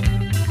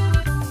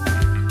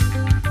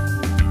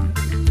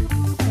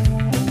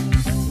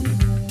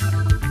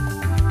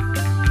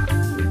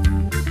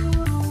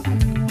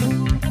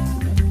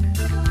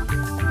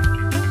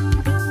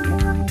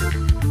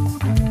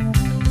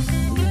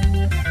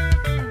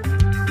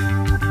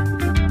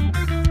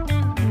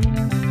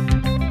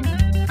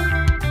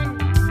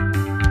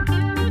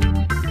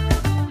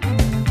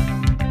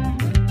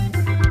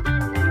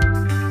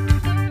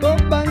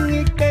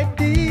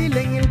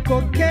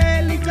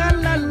ngilikokhela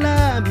icala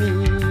lami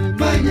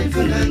manje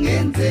ngifuna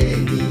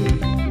ngenzeni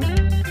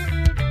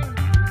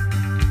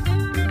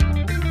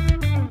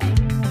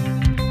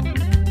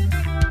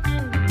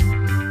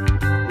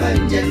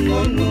manje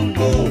ngonu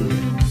moya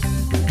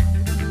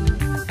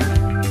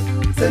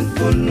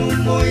Senfunu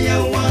moya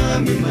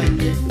wami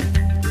manje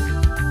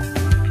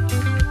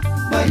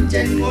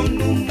Manje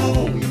ngonu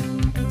moya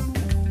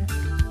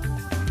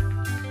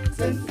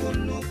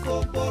Senfunu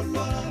kobolo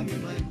wami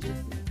manje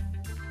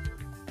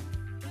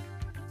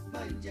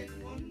Manje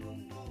ngonu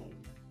moya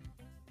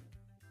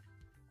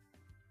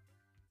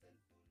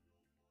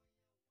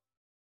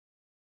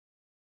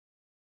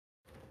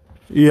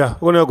iya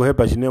kone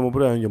kuhepa chinemo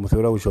pula nje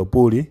musewera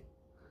kushopuli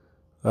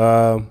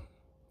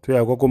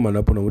tuya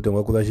kwakomana pona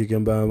mutengwa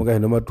kudashikemba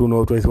makahenda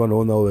matuno twaisiwa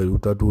noona overi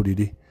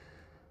utatulili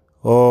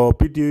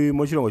piti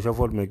mochilongo cha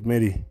Fort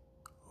McMurray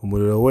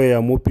umulilo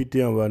weya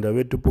mupiti ambanda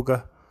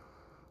vetupuka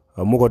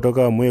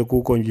mukotoka mwe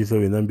kukonjiso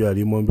vinambi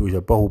alimombi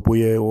ushapa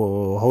hupuye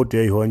hauti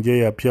ya ihonje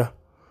yapya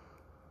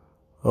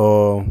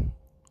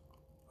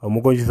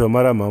mukonjiso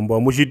mara mambo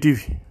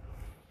amushitivi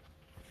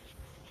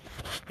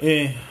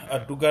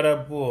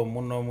atukarapo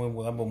muno mwe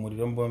mugambo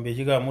mulirombo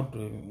mbechika mutu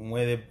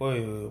mwede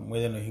poyo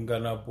mwede no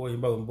hingana po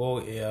himba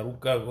mbo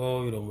aruka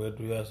ko irombo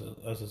yetu ya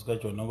asaska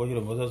chona ngo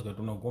irombo asaska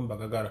tuno kumba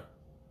kakara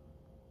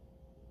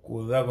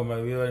kuza ko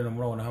mabiwa no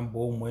muno na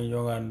hambo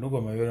umwenyo nga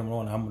nduko mabiwa no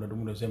muno na hambo ndo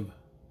mundo semba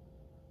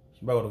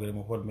shimba ko kele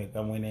mu Fort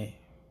Meka mwene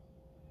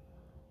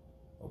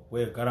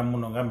opwe kara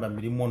muno ngamba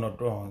milimo no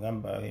to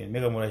ngamba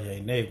mega muraja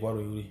ine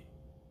kwaro yuri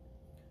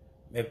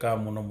meka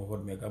muno mu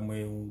Fort Meka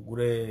mwe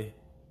ngure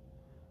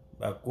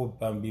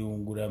bakupa mbi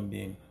ungura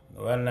mbi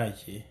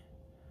wanachi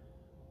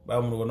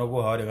ba mu kono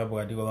ko hawre kapo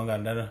katiko banga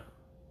ndana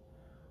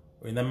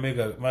wina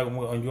mega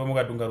onjwa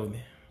muka tungarume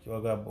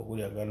choka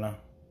bokuri angana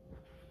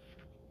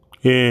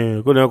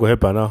kuna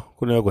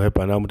ko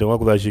hepana mutengwa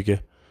kudashike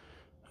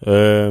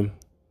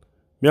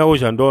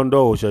mya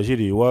ndondo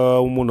ushashiri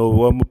wa umuno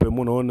wa mupe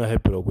muno ona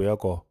hepero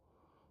kuyako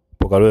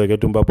pokalo ke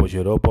tumba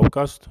pochero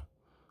podcast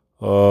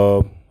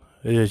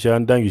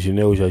chandangi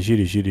shine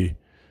ushashiri shiri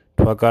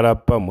twakara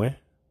pamwe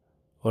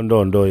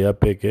ondo ya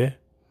peke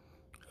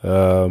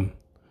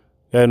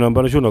no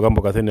mbano shuno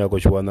kambo katheni yako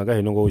chwana nga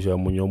hinongo usha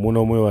munyo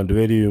muno mwe wandu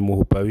veri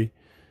muhupavi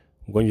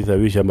ngonjisa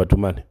bisha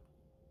matumane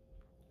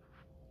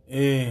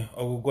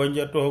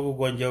okugonja to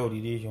okugonja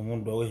ulilisho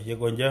mundu aweshe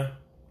gonja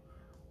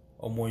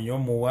omunyo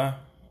muwa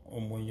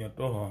omunyo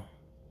toho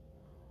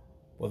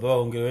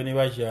podho ongeweni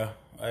basha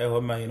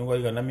ayo ma hinongo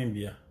igana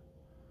mimbia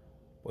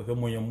podho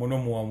munyo muno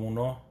muwa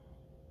muno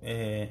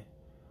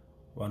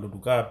wandu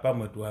tukapa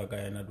mwetu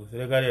hakayana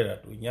tuserekalera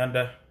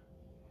tunyanda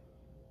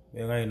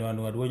benga ino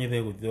andu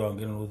adwonyeze kuthiwa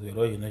ngeno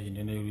ruthero ina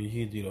chinene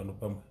rihithiro ndo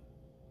pamwe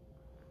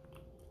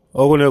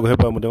ogune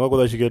kuhepa mutenga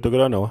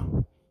kudashiketokera nawa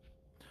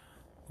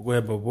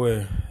kuhepa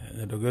bwe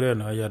ndokere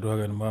na ya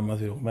tuhaga mama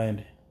sio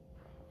maende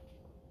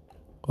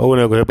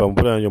ogune kuhepa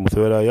mpura nje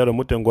musewera yaro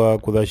mutengwa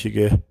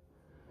kudashike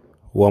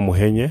wa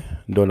muhenye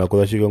ndo na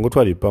kudashike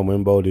ngotwali pamwe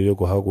mbao lile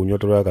ko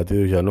hakunyotora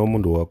kathirisha no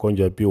mundu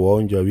wakonja pi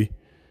waonjavi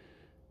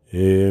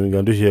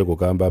ngandushe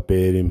kukamba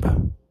perimba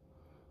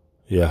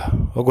ya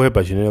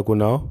okuhepa chinene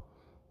kunao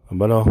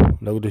ambano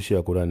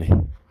ndakutushia kurani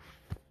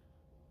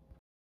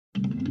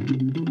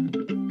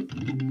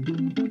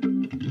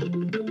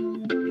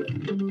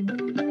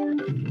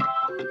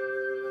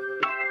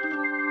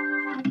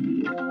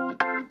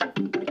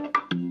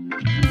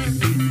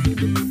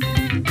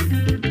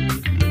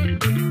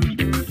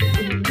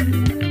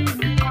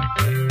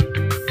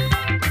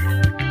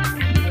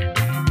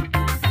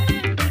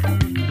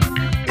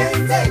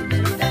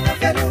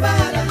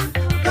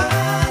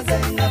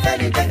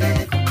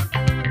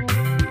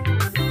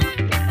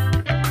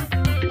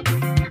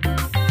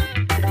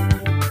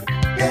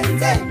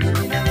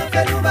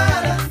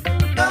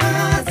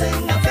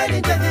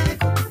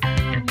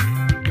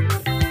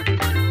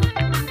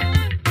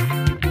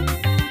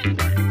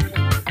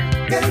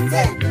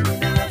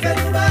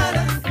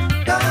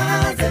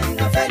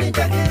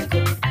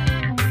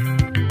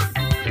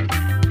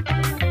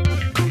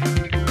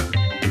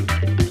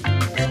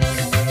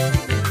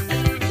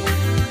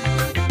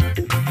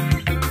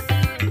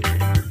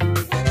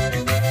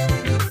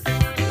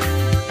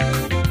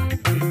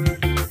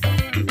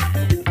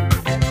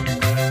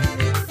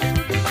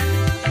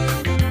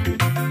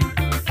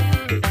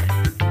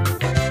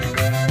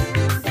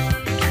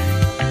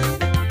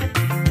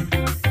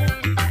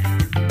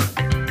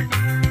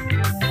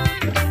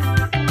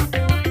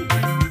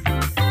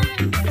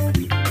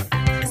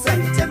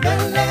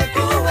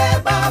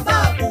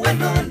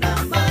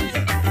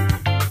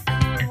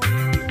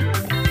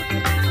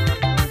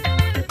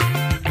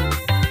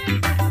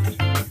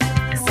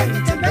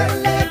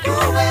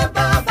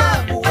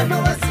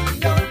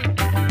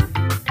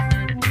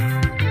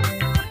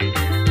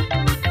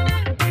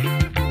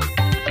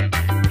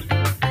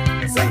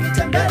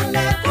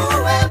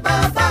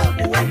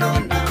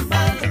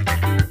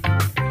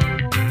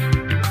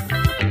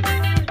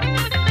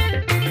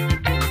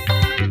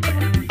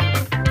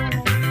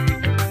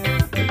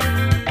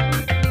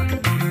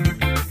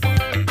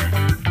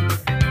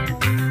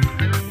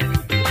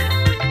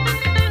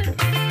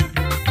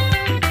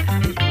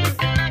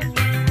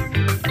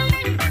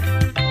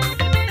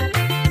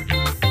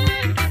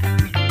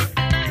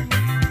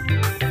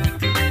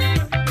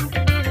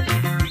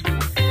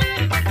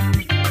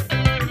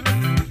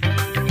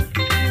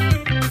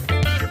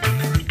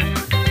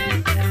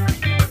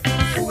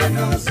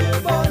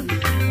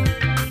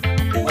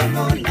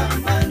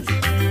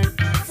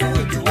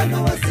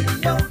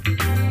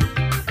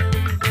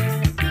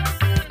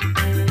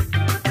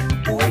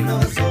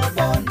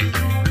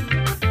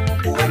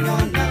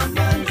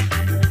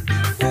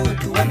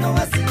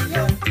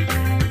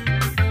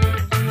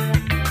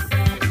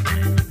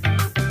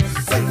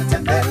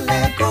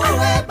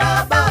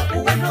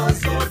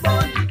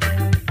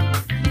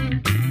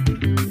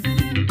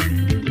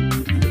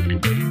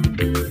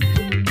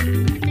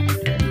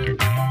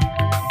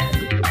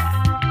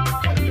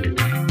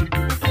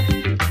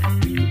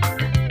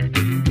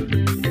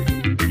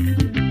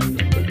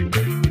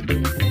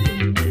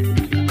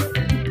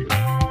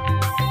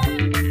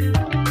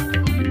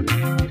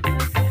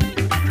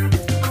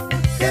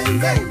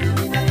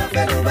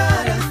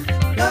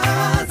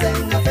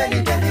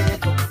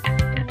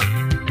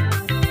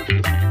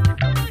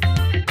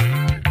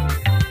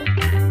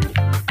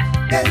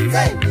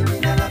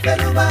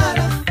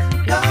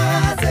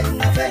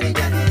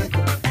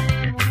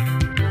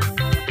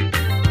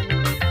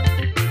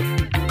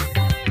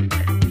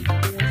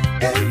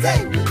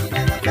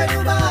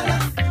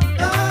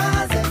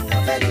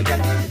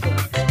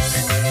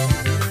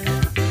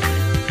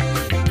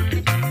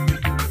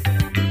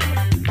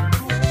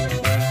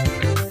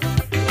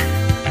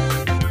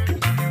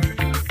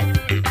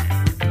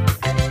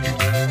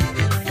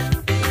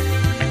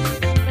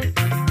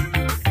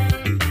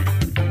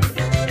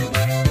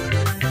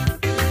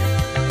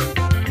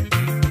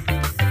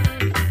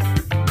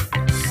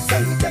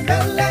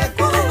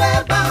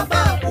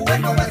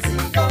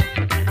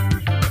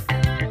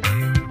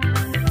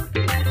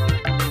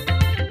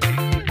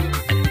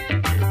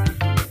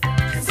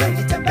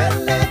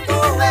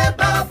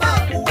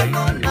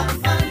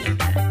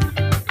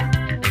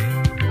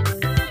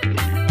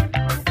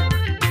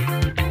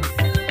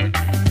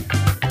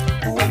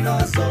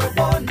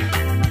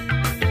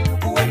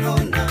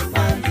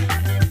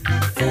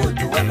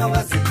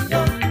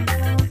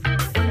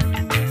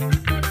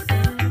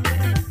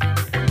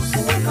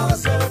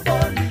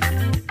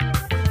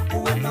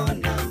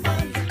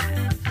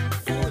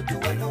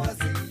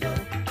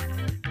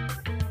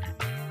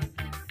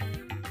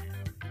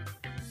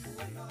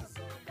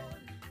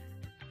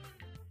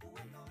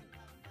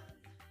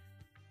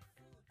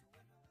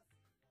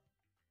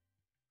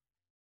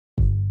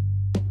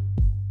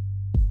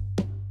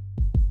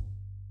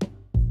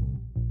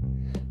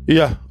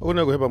Iya,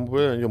 okune kuhepa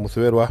mpule njo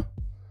musiwerwa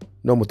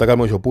no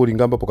mutakama shopuri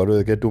ngamba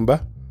pokaloze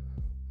ketumba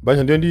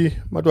basha ndio ndi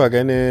matu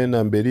hakaene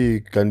na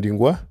mberi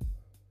kandingwa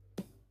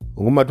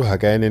ngumatu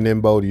hakaene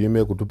nemba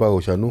ulime kutupa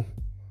ushanu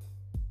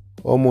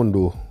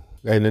omundu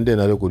gainende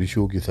nalo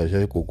kulishukisa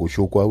sha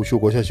kukushukwa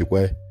ushukwa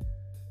shashikwae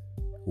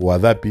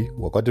wadhapi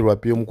wakati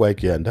lwapi omukwae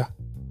kianda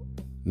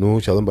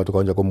nu chalomba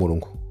tukanja ko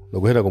mulungu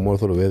nokuhera ko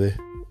mortholo wede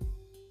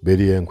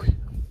beri yenkwe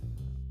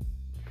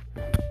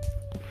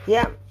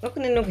ya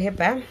okune no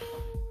kuhepa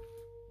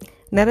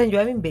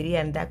naranjwa mimberi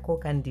andako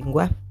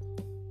kandingwa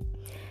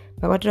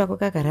pakwatira ko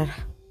kakarara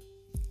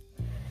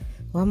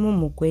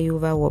wamumukwe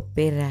yuva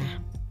wopera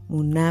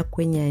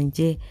munakwe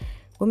nyanje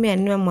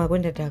komianiwa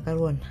mwakwenda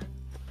takarona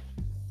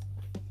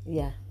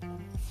ya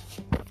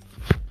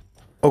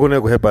okune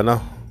kuhepa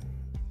na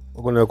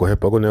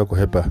okune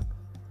kuhepa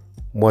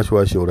mwashi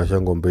wa shura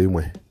shangombe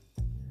imwe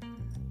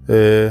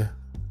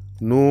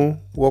nu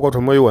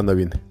wakotomo yiwana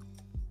bine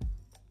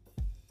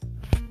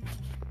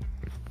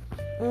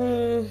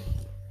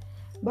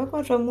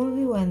bakwatwa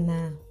muvi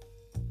wana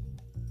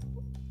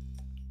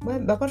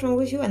bakwatwa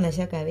ngushiwana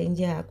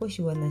shakavenja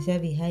akoshiwana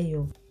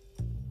shavihayo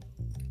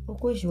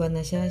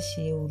okoshiwana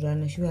shashiura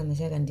nashiwana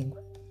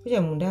shakandingwa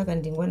kucha munda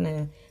akandingwa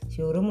na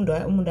shiura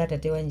munda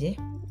atate wanje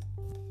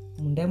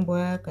munda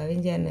mbwa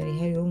kavenja na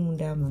vihayo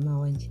munda mama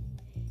wanje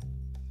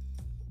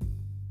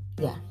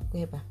ya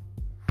kuhepa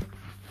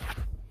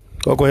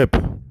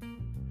okohepa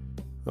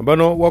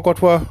ambano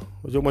wakwatwa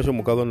ojomasho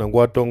mukazo na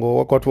ngwatongo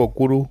wakwatwa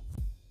okuru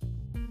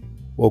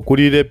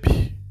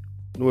okurirepi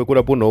nuwe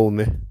kula puno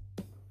une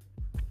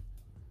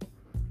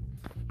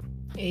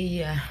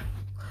iya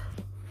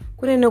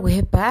kule no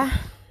kuhepa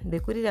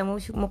bekurira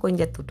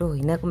mukonja tuto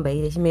ina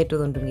kumbaire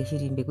shimeto ndunge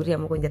shiri bekurira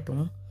mukonja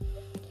tumu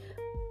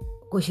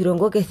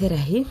koshirongo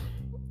ketherahi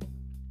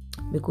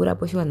bekura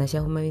poshwa na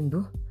shahuma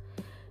bindu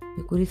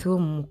bekuriso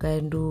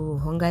mukandu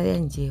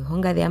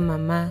honga ya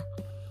mama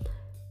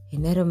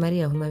enaro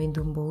maria huma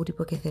bindu mbo uri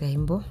poketherahi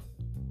mbo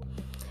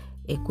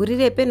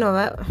ekurire peno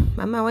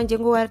mama wanje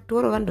ngo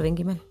watoro vando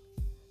vengi man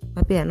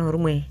mapira no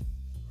rumwe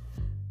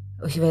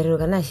oshivariro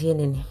kana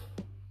shienene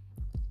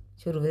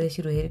shuruvere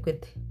shiro heri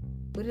kwete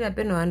kurira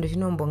peno vando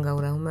shinombonga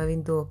ura huma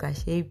vindo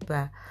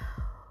kasheipa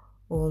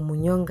o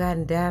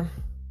munyonganda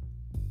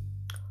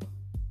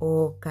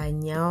o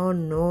kanyao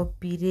no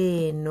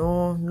pire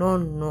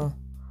no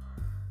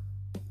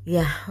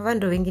ya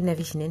vando vengi na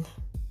vishinene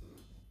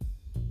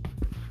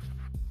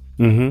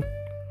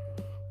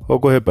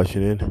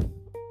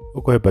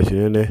okohepa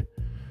shinene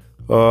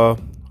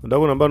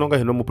ndakuna mbano nga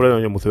hino mupulani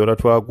wanye musewera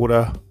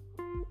twakura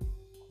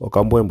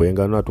okambwembwe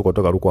engano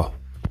atukotoka lukwa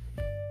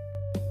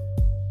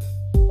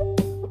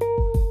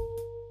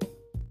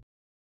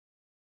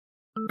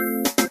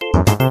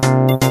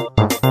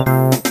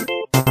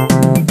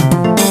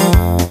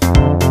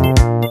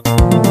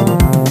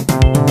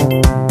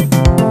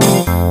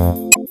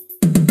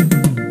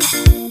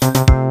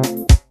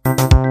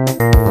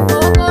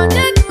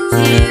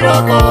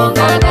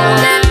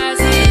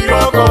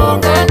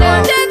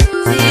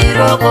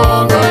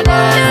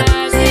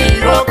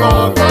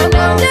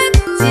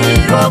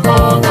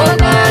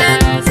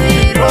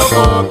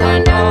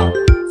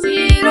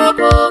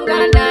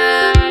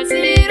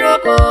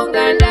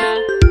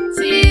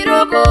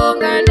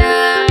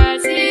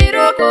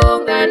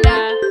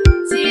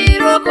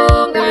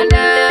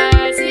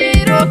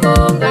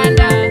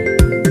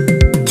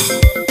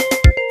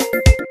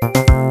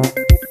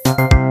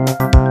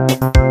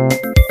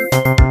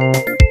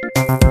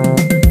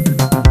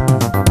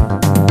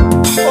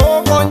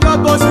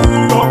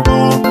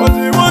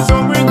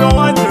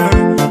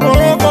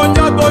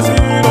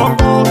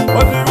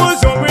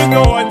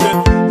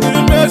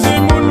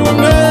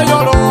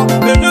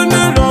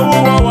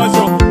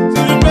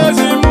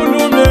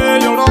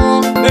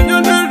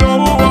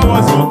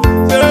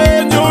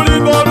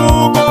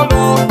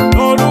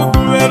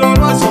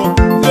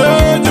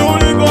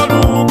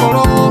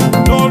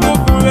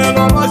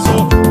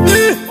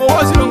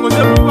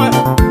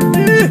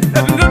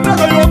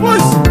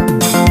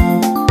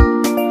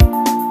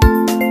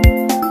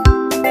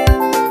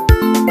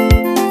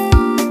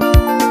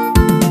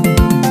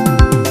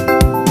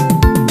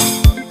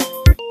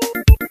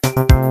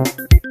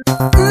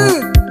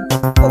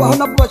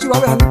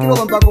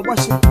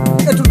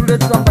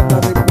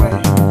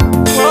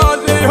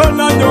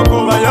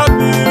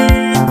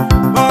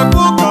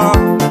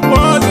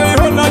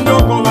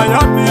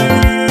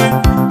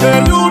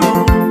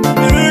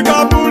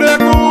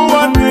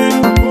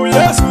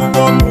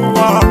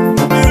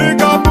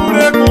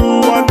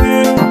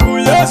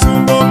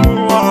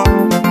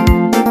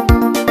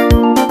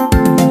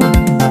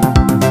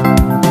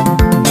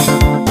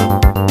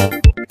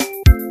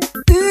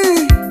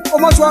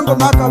Omwasi wange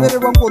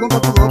nakabererwa nkuolonga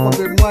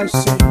tulokombe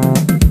mwasi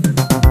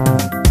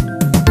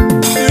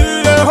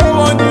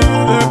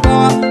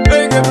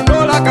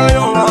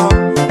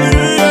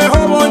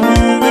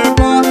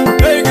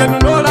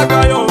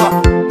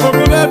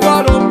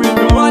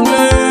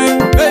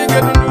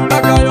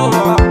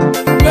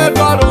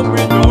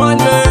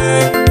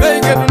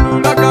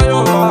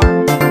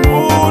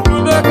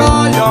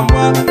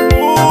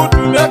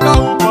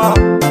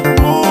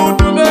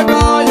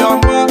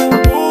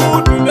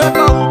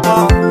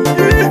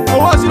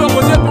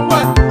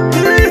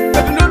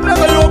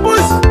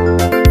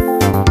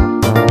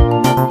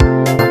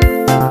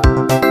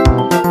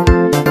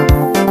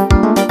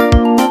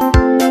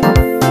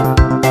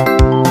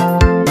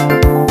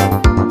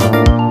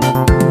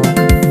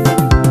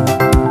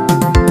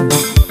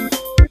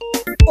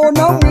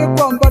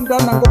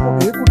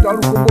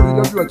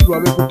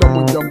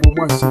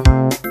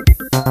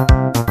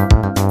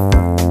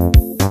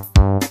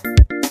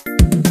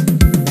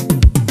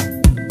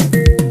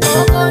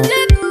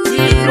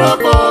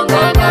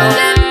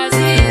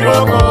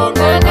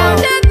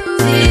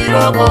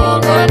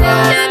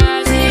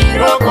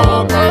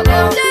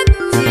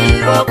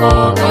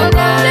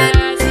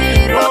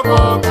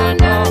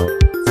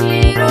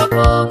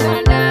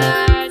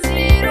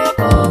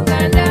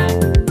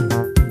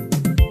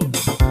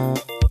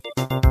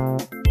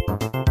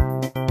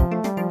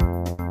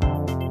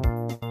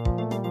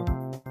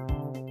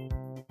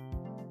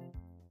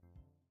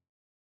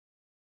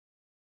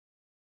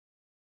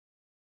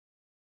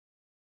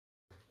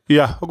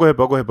Ya,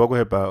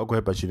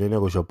 okuhepa chinene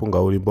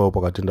kushopunga ulimbo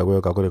pokatenda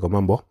kwe kakole kwa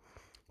mambo.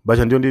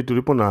 Basha ndio ndi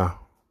tulipo na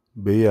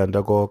bei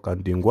andako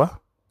kandingwa.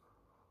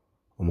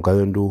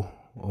 Omukalendu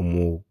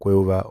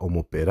omukweuva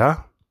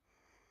omupera.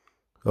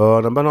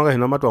 Nambano nga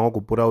hina matu wango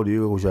kupura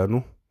uliwe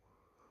kushanu.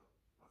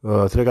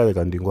 Serikali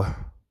kandingwa.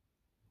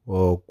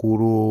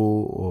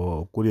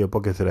 Kuli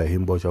epoke sera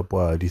himbo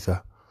shapo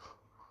alisa.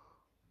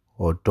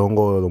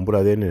 Otongo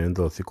lombura dene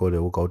nendo sikole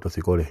uka auto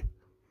sikole.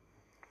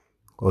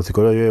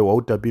 Osikolo yoe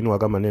wauta pinu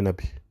waka manena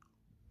pi.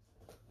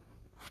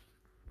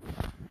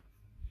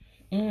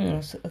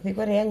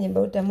 Osikolo ya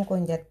nyemba uta muko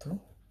njatu.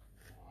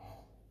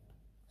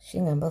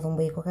 Shinga mba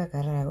thumbo iko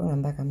kakarara ko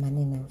ngamba ka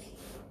manena uri.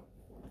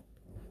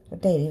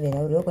 Uta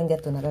irivera uri oko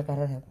njatu na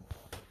kakarara.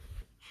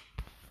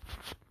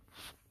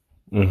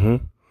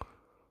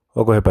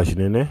 Oko hepa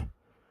shinene.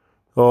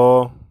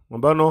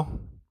 Mbano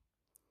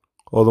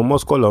odo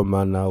moskolo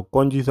mana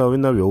konjisa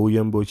wina byo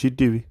uyembo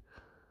chitivi.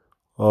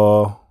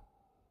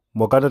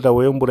 Mokanata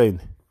weyumbura ine.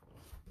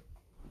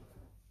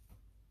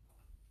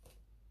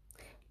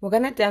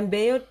 Mokanata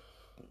mbeyo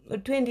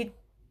 20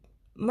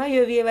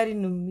 mayo bye bali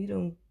no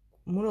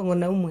murongo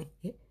na umwe.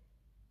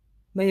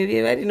 Mayo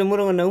bye bali no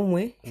murongo na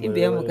umwe.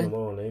 Simbi ya mokana.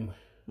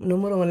 No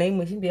murongo na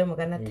imwe simbi ya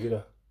mokanata.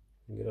 Ngira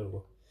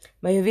ruko.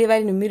 Mayo bye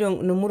bali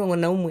no murongo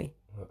na umwe.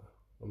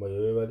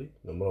 Mayo bye bali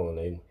no murongo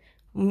na imwe.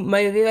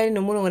 Mayo bye bali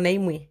no murongo na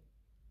imwe.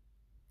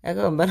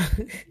 Akambara.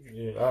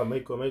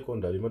 Maiko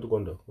ndali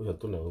matukonda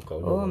ushatuna uka.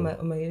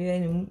 Mayo bye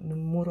bali no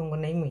murongo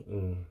na imwe.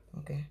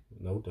 Okay.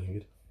 Na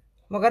utangira.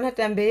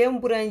 Mokanata mbeyo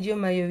mbura njio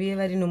mayo bye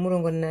bali no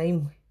murongo na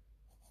imwe.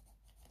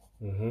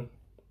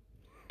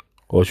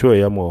 Osho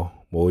ya mo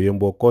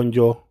yembo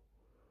konjo.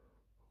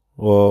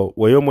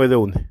 Weyo mwede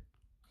une.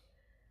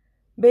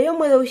 Beyo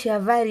mwede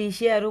ushavari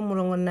shiaro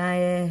murongo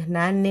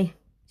na ane.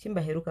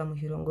 Simba heruka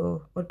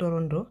mushirongo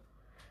otorondo.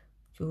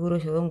 Chuguro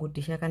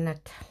shongutisha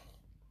kanata.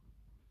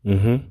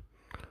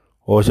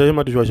 Oshaje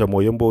matushwa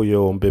moyembo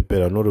yo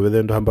mpepera no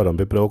rubedendo hambara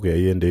mpepera okuya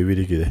yende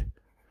ibirikide.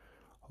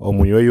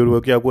 Omunywe yuru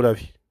we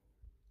kyakuravi.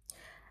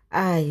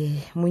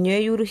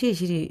 Munywe yuru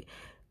shishiri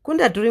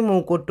kunda turi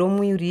mu koto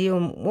muyuri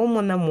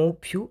omona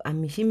mupyu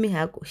amishime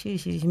hako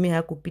shishime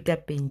hako pita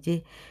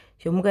penje.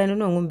 Shomuka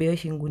no ngombe yo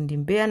shingundi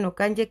mbeya no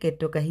kanje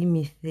keto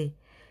kahimise.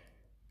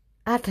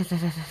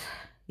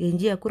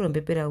 Yenji akuro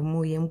mpepera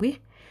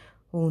umuyembwi.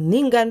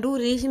 Uninga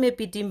nduri ishime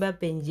pitimba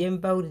penje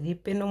mpa uri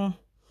peno.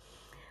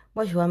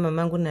 Mwashwa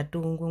mamangu na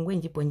tungu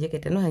ngwenji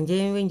ponjekete no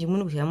hanje wenji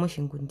munu kushamo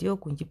shingundi yo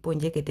kunji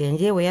ponjekete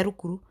yanje we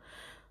yarukuru.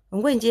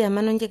 Ngwenji ya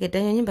mano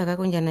njekete nyimba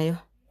kakonja nayo.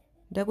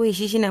 Ndaku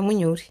ishishi na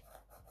munyuri.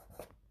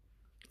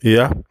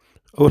 Yeah.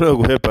 Una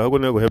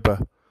kuhepa.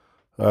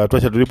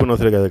 Twasha tulipo no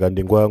serikali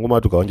kandingwa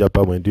ngoma tukaonja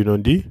pamwe ndino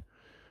ndi.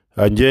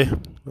 Anje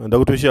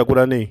ndakutushia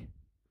kula nei.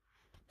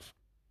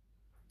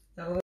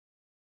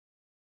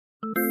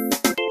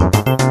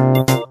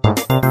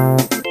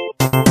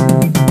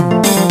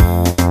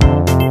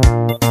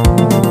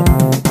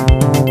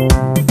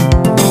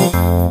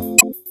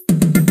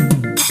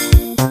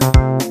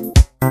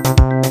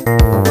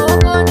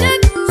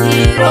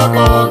 Zero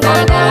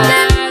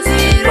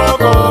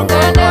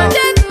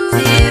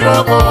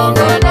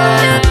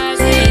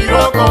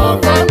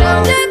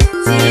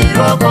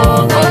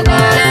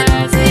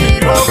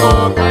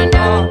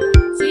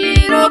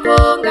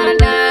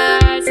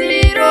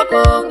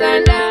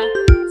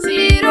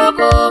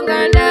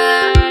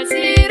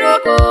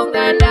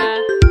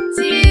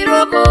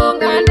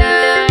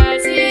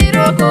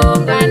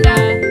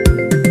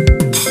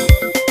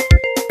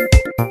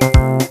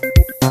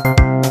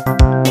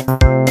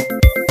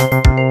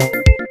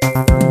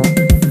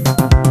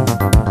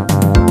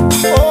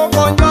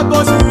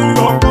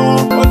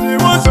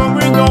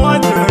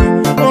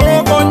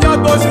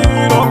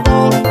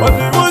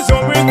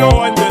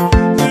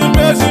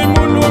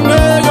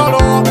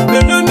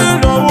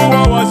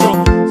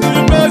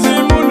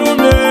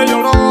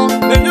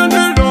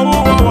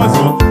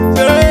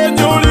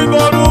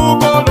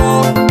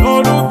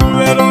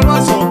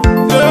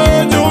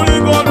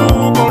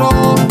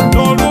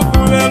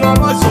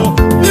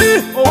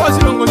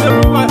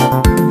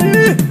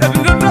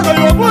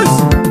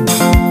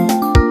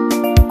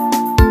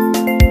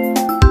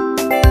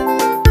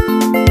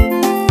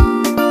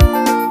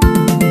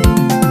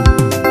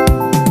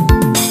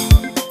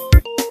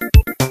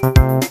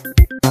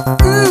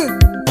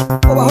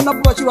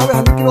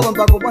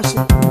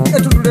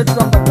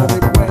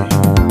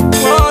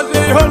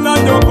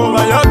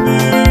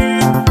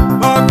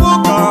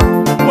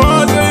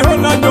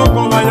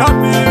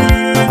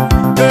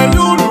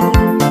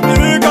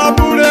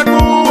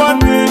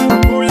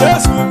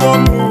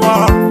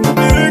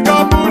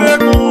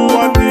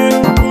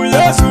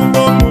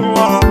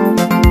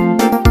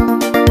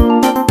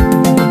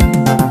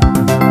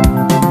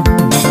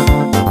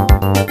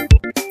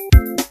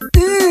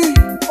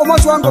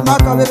Omwasi wange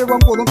makabererwa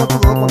nkulu nga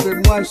tulokombe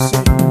mwasi.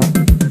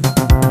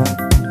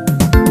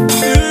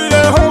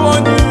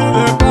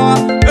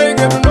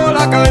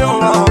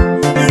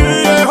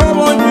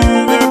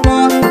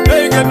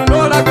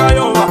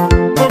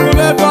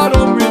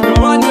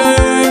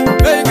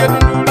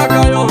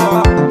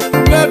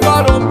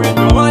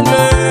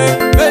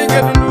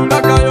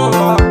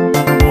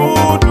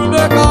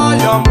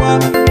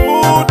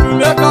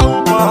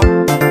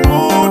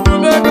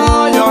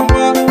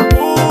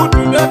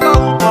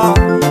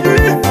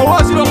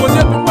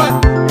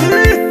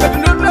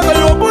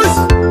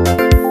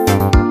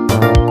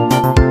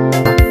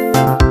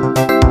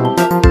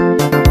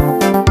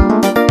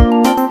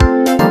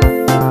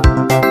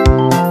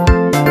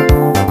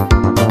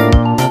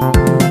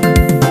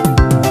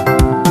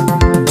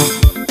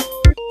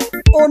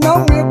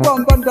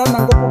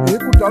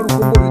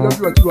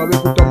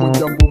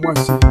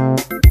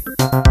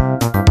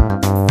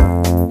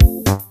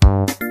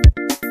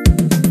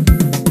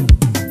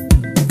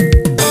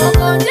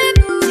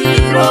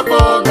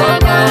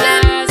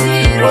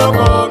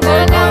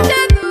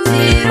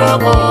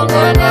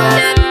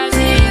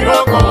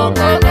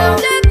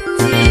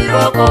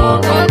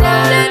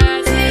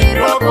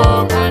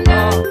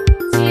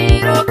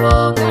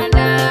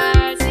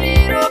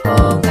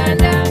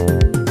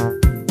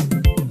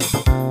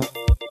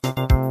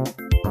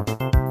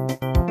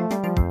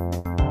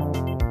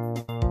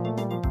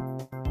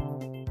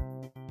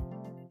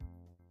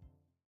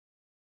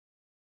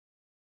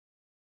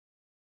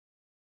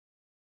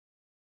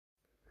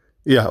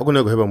 Iya,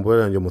 okune kuheba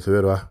mbwela nje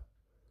musewerwa.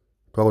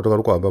 Twakotoka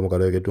lukwamba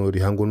mukaleke tu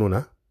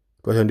rihangunune.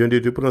 Twasha ndio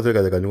ndi puno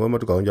seka zeka nyuma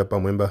tukaonja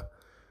pamwemba.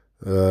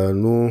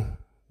 Nu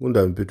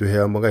unda mpitu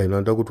hea mwanga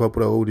hina nda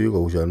kutwapura uli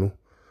ko ushanu.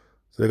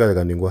 Seka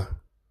zeka ningwa.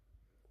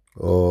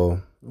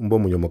 Mbo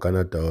munyo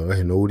mokanata nga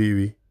hino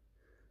uliwi.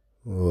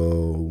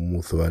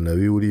 Muswana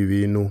wi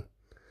uliwi nu.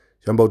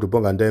 Shamba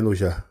utuponga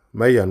ndenusha.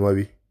 Mai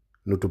yanwawi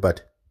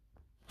nutupate.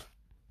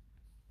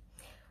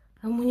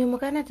 Munyo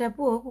mokanata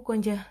po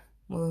kukonja.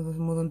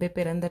 Mudumbe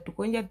peranda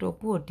tukonja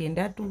topu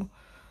tienda tu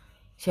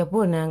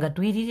shapona nga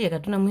tuirire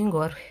katuna muhingo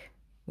warwe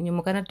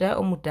unyomokana ta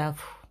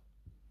omutafu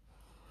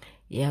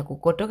ya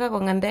kukotoka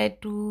kwa nganda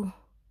yetu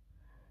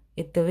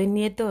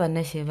etovenieto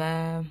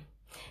vanasheva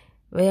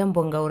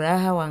vayambonga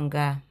uraha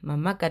wanga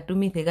mama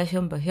katumithe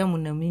gashomba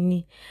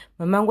shamunamini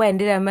mama ngwa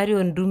endera mari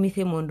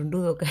ondumithe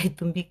mondunduzo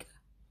kaitumbika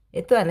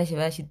eto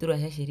vanasheva shiturwa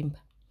shashirimba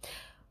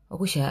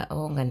okusha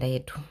nganda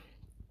yetu.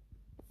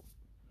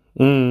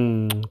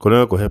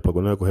 Kuna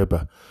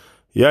kuhepa.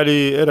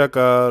 Yali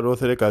eraka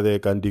rosereka de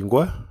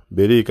kandingwa,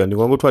 beri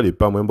kandingwa ngutwali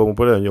pamwembo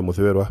mupole nyo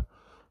musewerwa.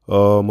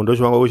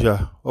 Mundoshi wangu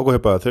usha,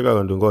 okuhepa seka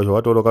kandingwa sho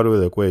watolo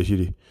karuwe kwe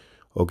shiri.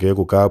 Okay,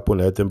 kukapu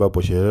na etemba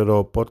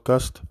posherero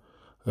podcast.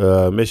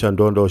 Mesha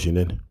ndondo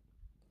shinene.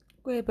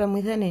 Kuhepa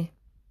mwithane.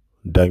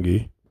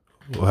 Dangi.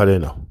 Uhale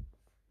nao.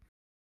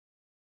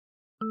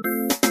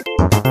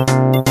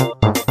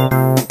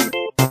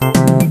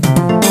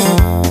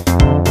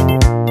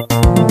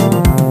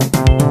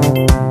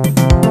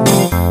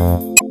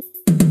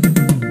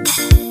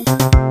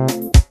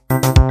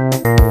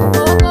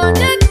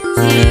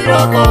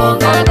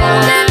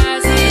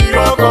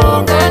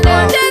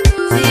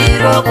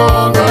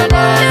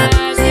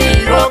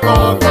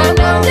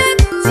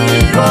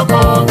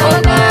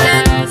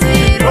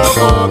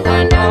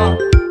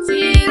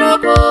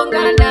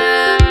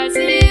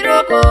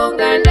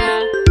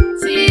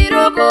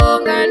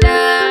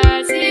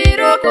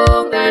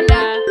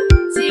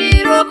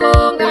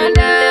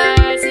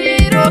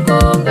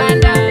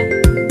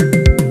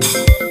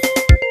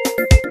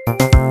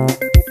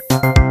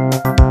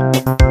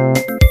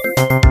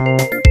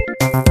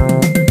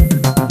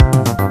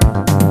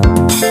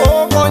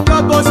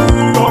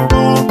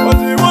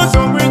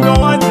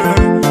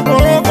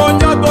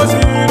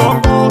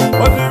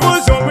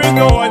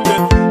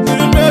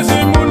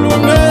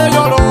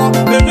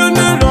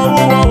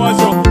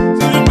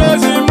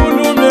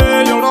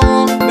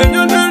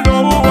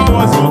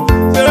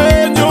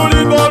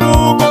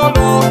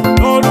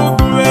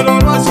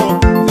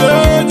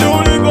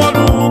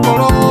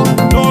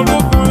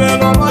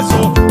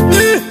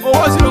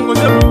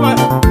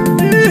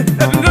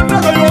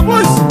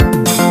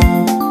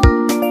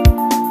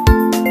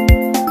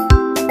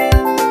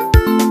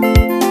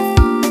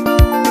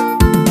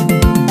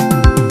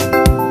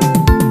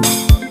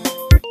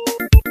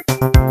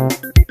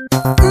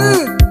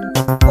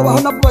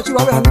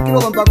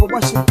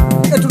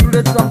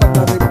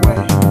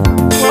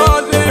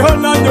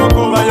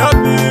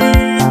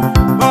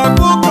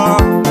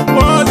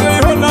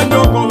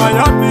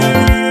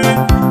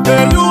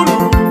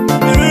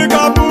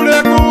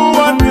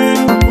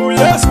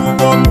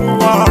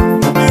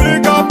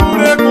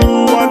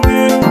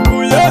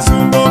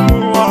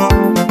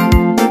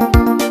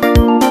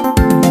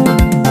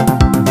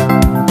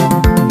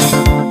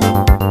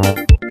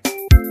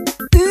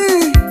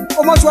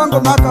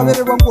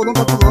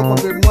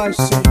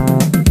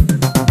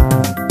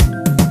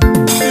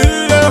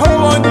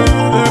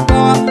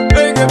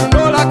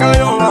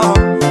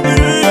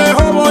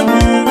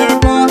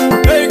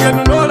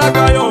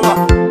 Kayola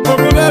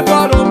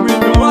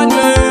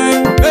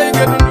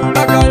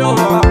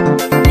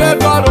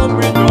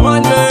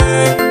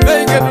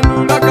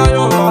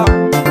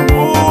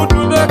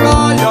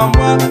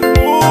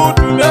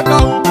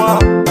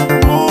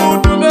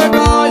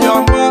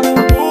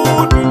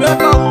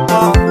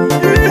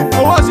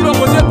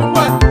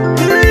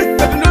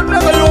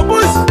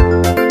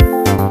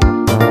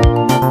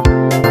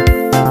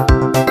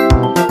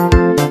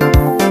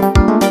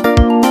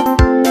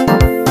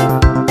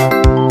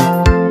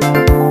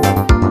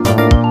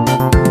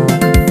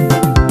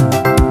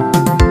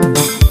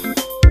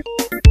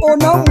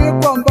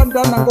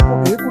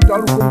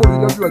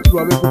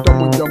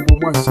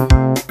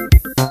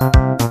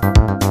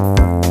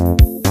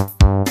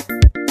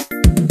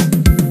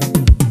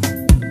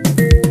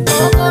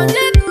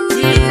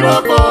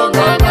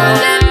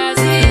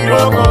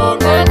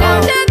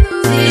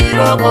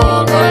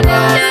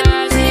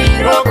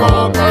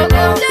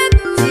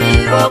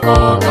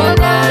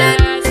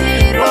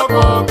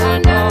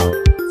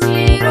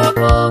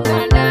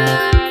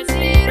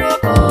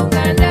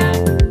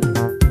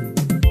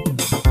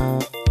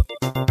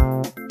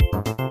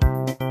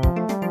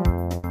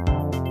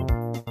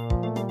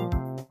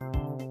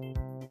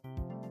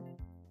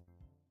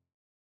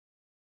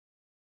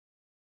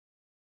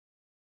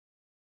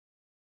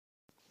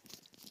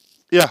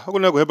Ya,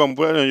 hakuna kuhepa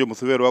mpulani nyo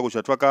musuvero waku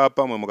chatwaka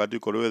hapa mwe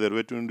mukatiko lwethe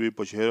lwetu ndu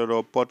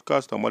pochiherero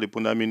podcast amwali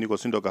puna mini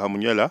Kosindoka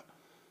Hamunyela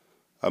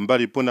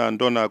ambali puna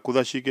ndona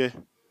kuthashike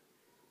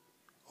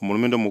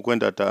omulumendo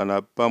mukwenda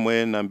tana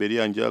pamwe na mberi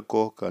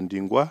anjako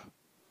kandingwa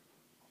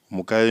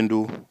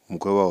mukaendu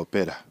mukwewa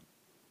opera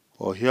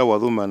ohia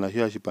wadhuma na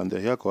hia shipande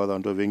hia kwa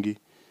wadha vengi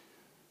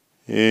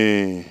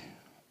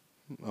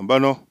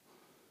ambano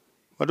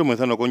watu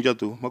mwethano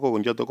konjatu mako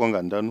konjatu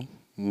kongandanu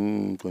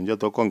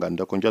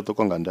konjatu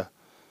konganda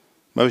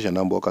mabisha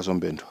nambo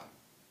kasombendo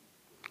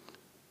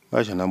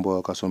basha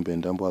nambo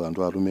kasombenda mbo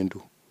alandu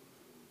arumendu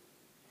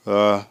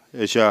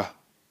esha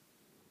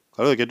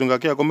kalo ketunga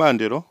kia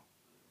komandero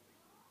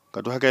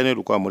katuhakaene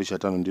lukwa mulisha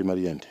tano ndi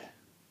mariende.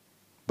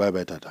 Bye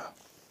bye tata.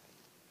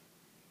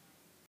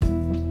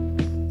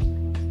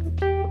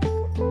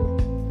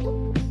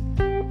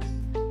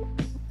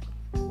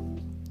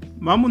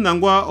 Mamu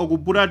nangwa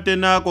okupura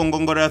tena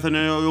kongongora yathane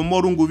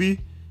yomoru nguvi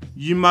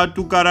yima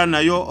tukara na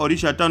yo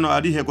orisha tano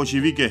arihe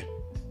koshivike.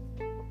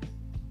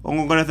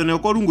 Ongongora yathane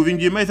yokoru nguvi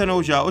njima ithana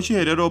usha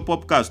oshiherero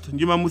podcast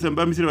njima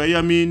musemba misiri wa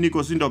yami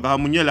Kosindoka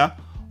Hamunyela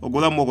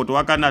okuda mokoto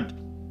wa Kanada.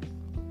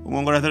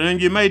 Ongongora yathane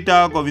njima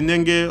ita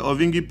kovinenge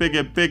ovingi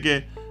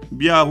peke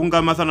bia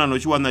hunga mathana no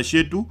chiwana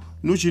shetu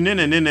nushi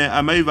nene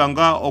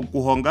amaivanga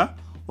okuhonga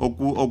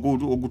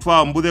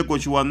okutwa mbude ko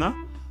chiwana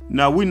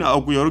na wina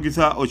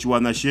okuyorokisa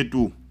ochiwana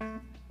shetu.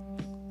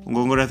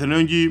 Ngongora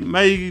thenonji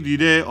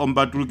mairire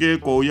ombaturuke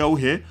ko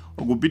yauhe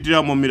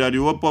okupitira mo mirari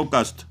wo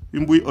podcast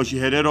imbui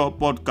oshiherero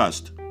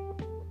podcast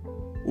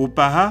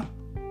upaha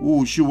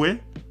uushiwe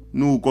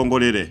nu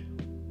kongolere.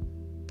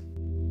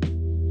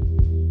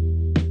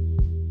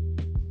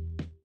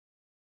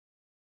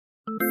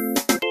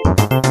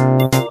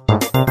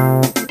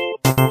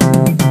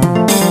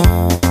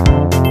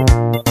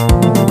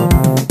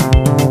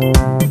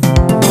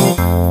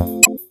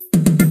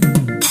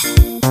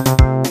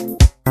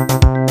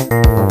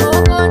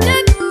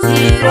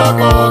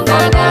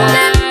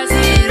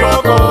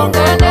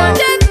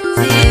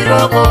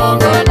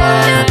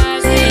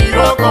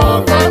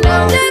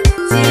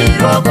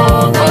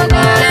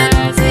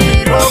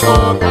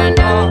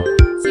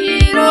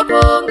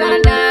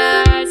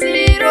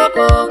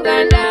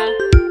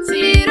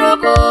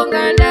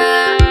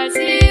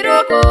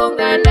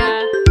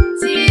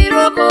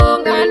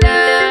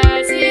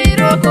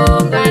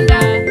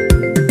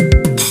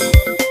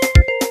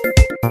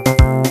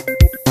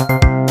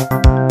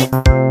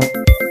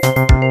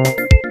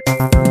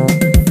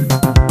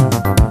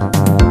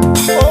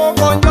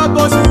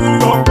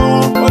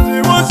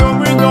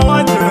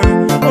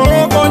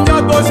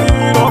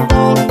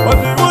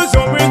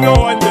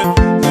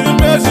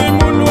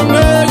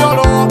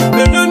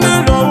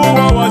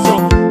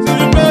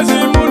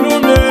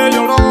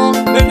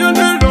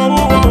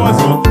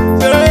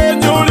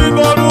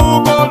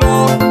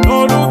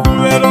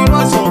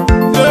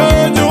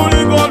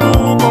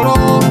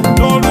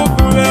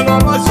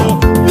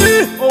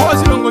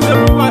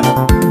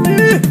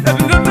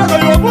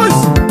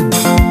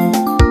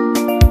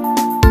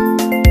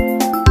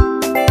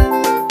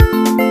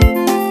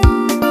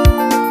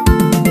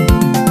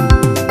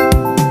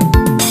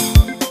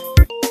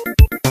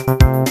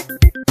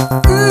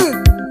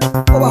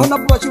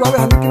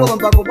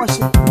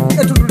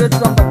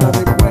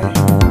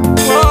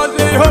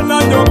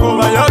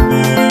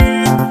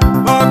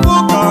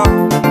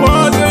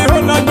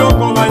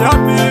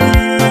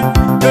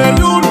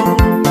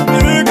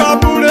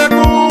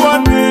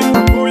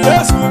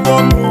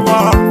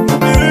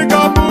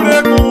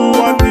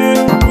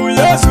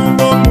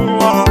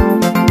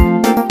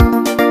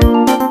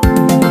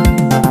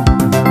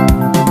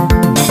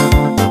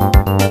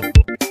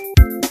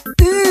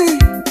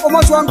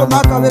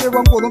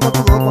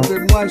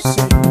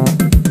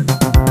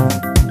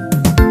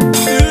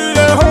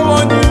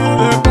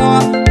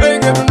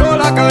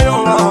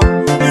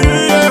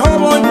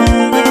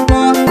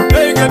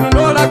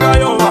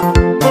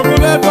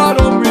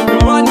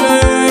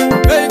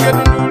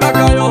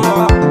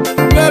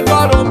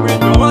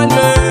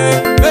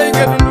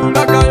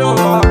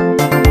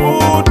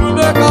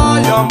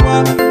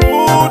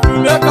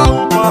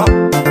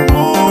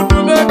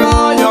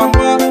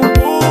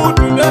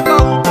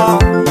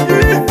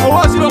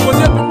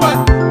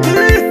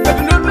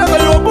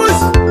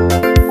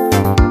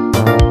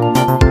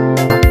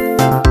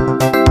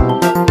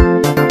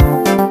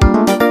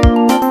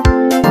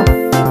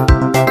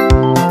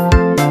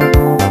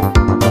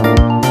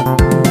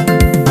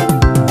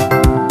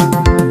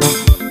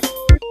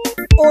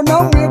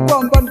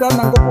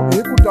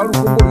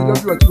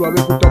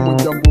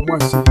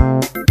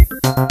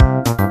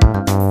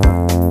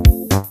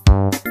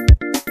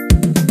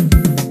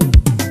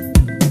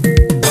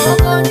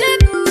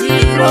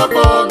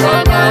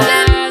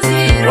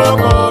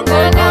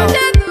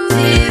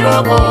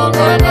 Zero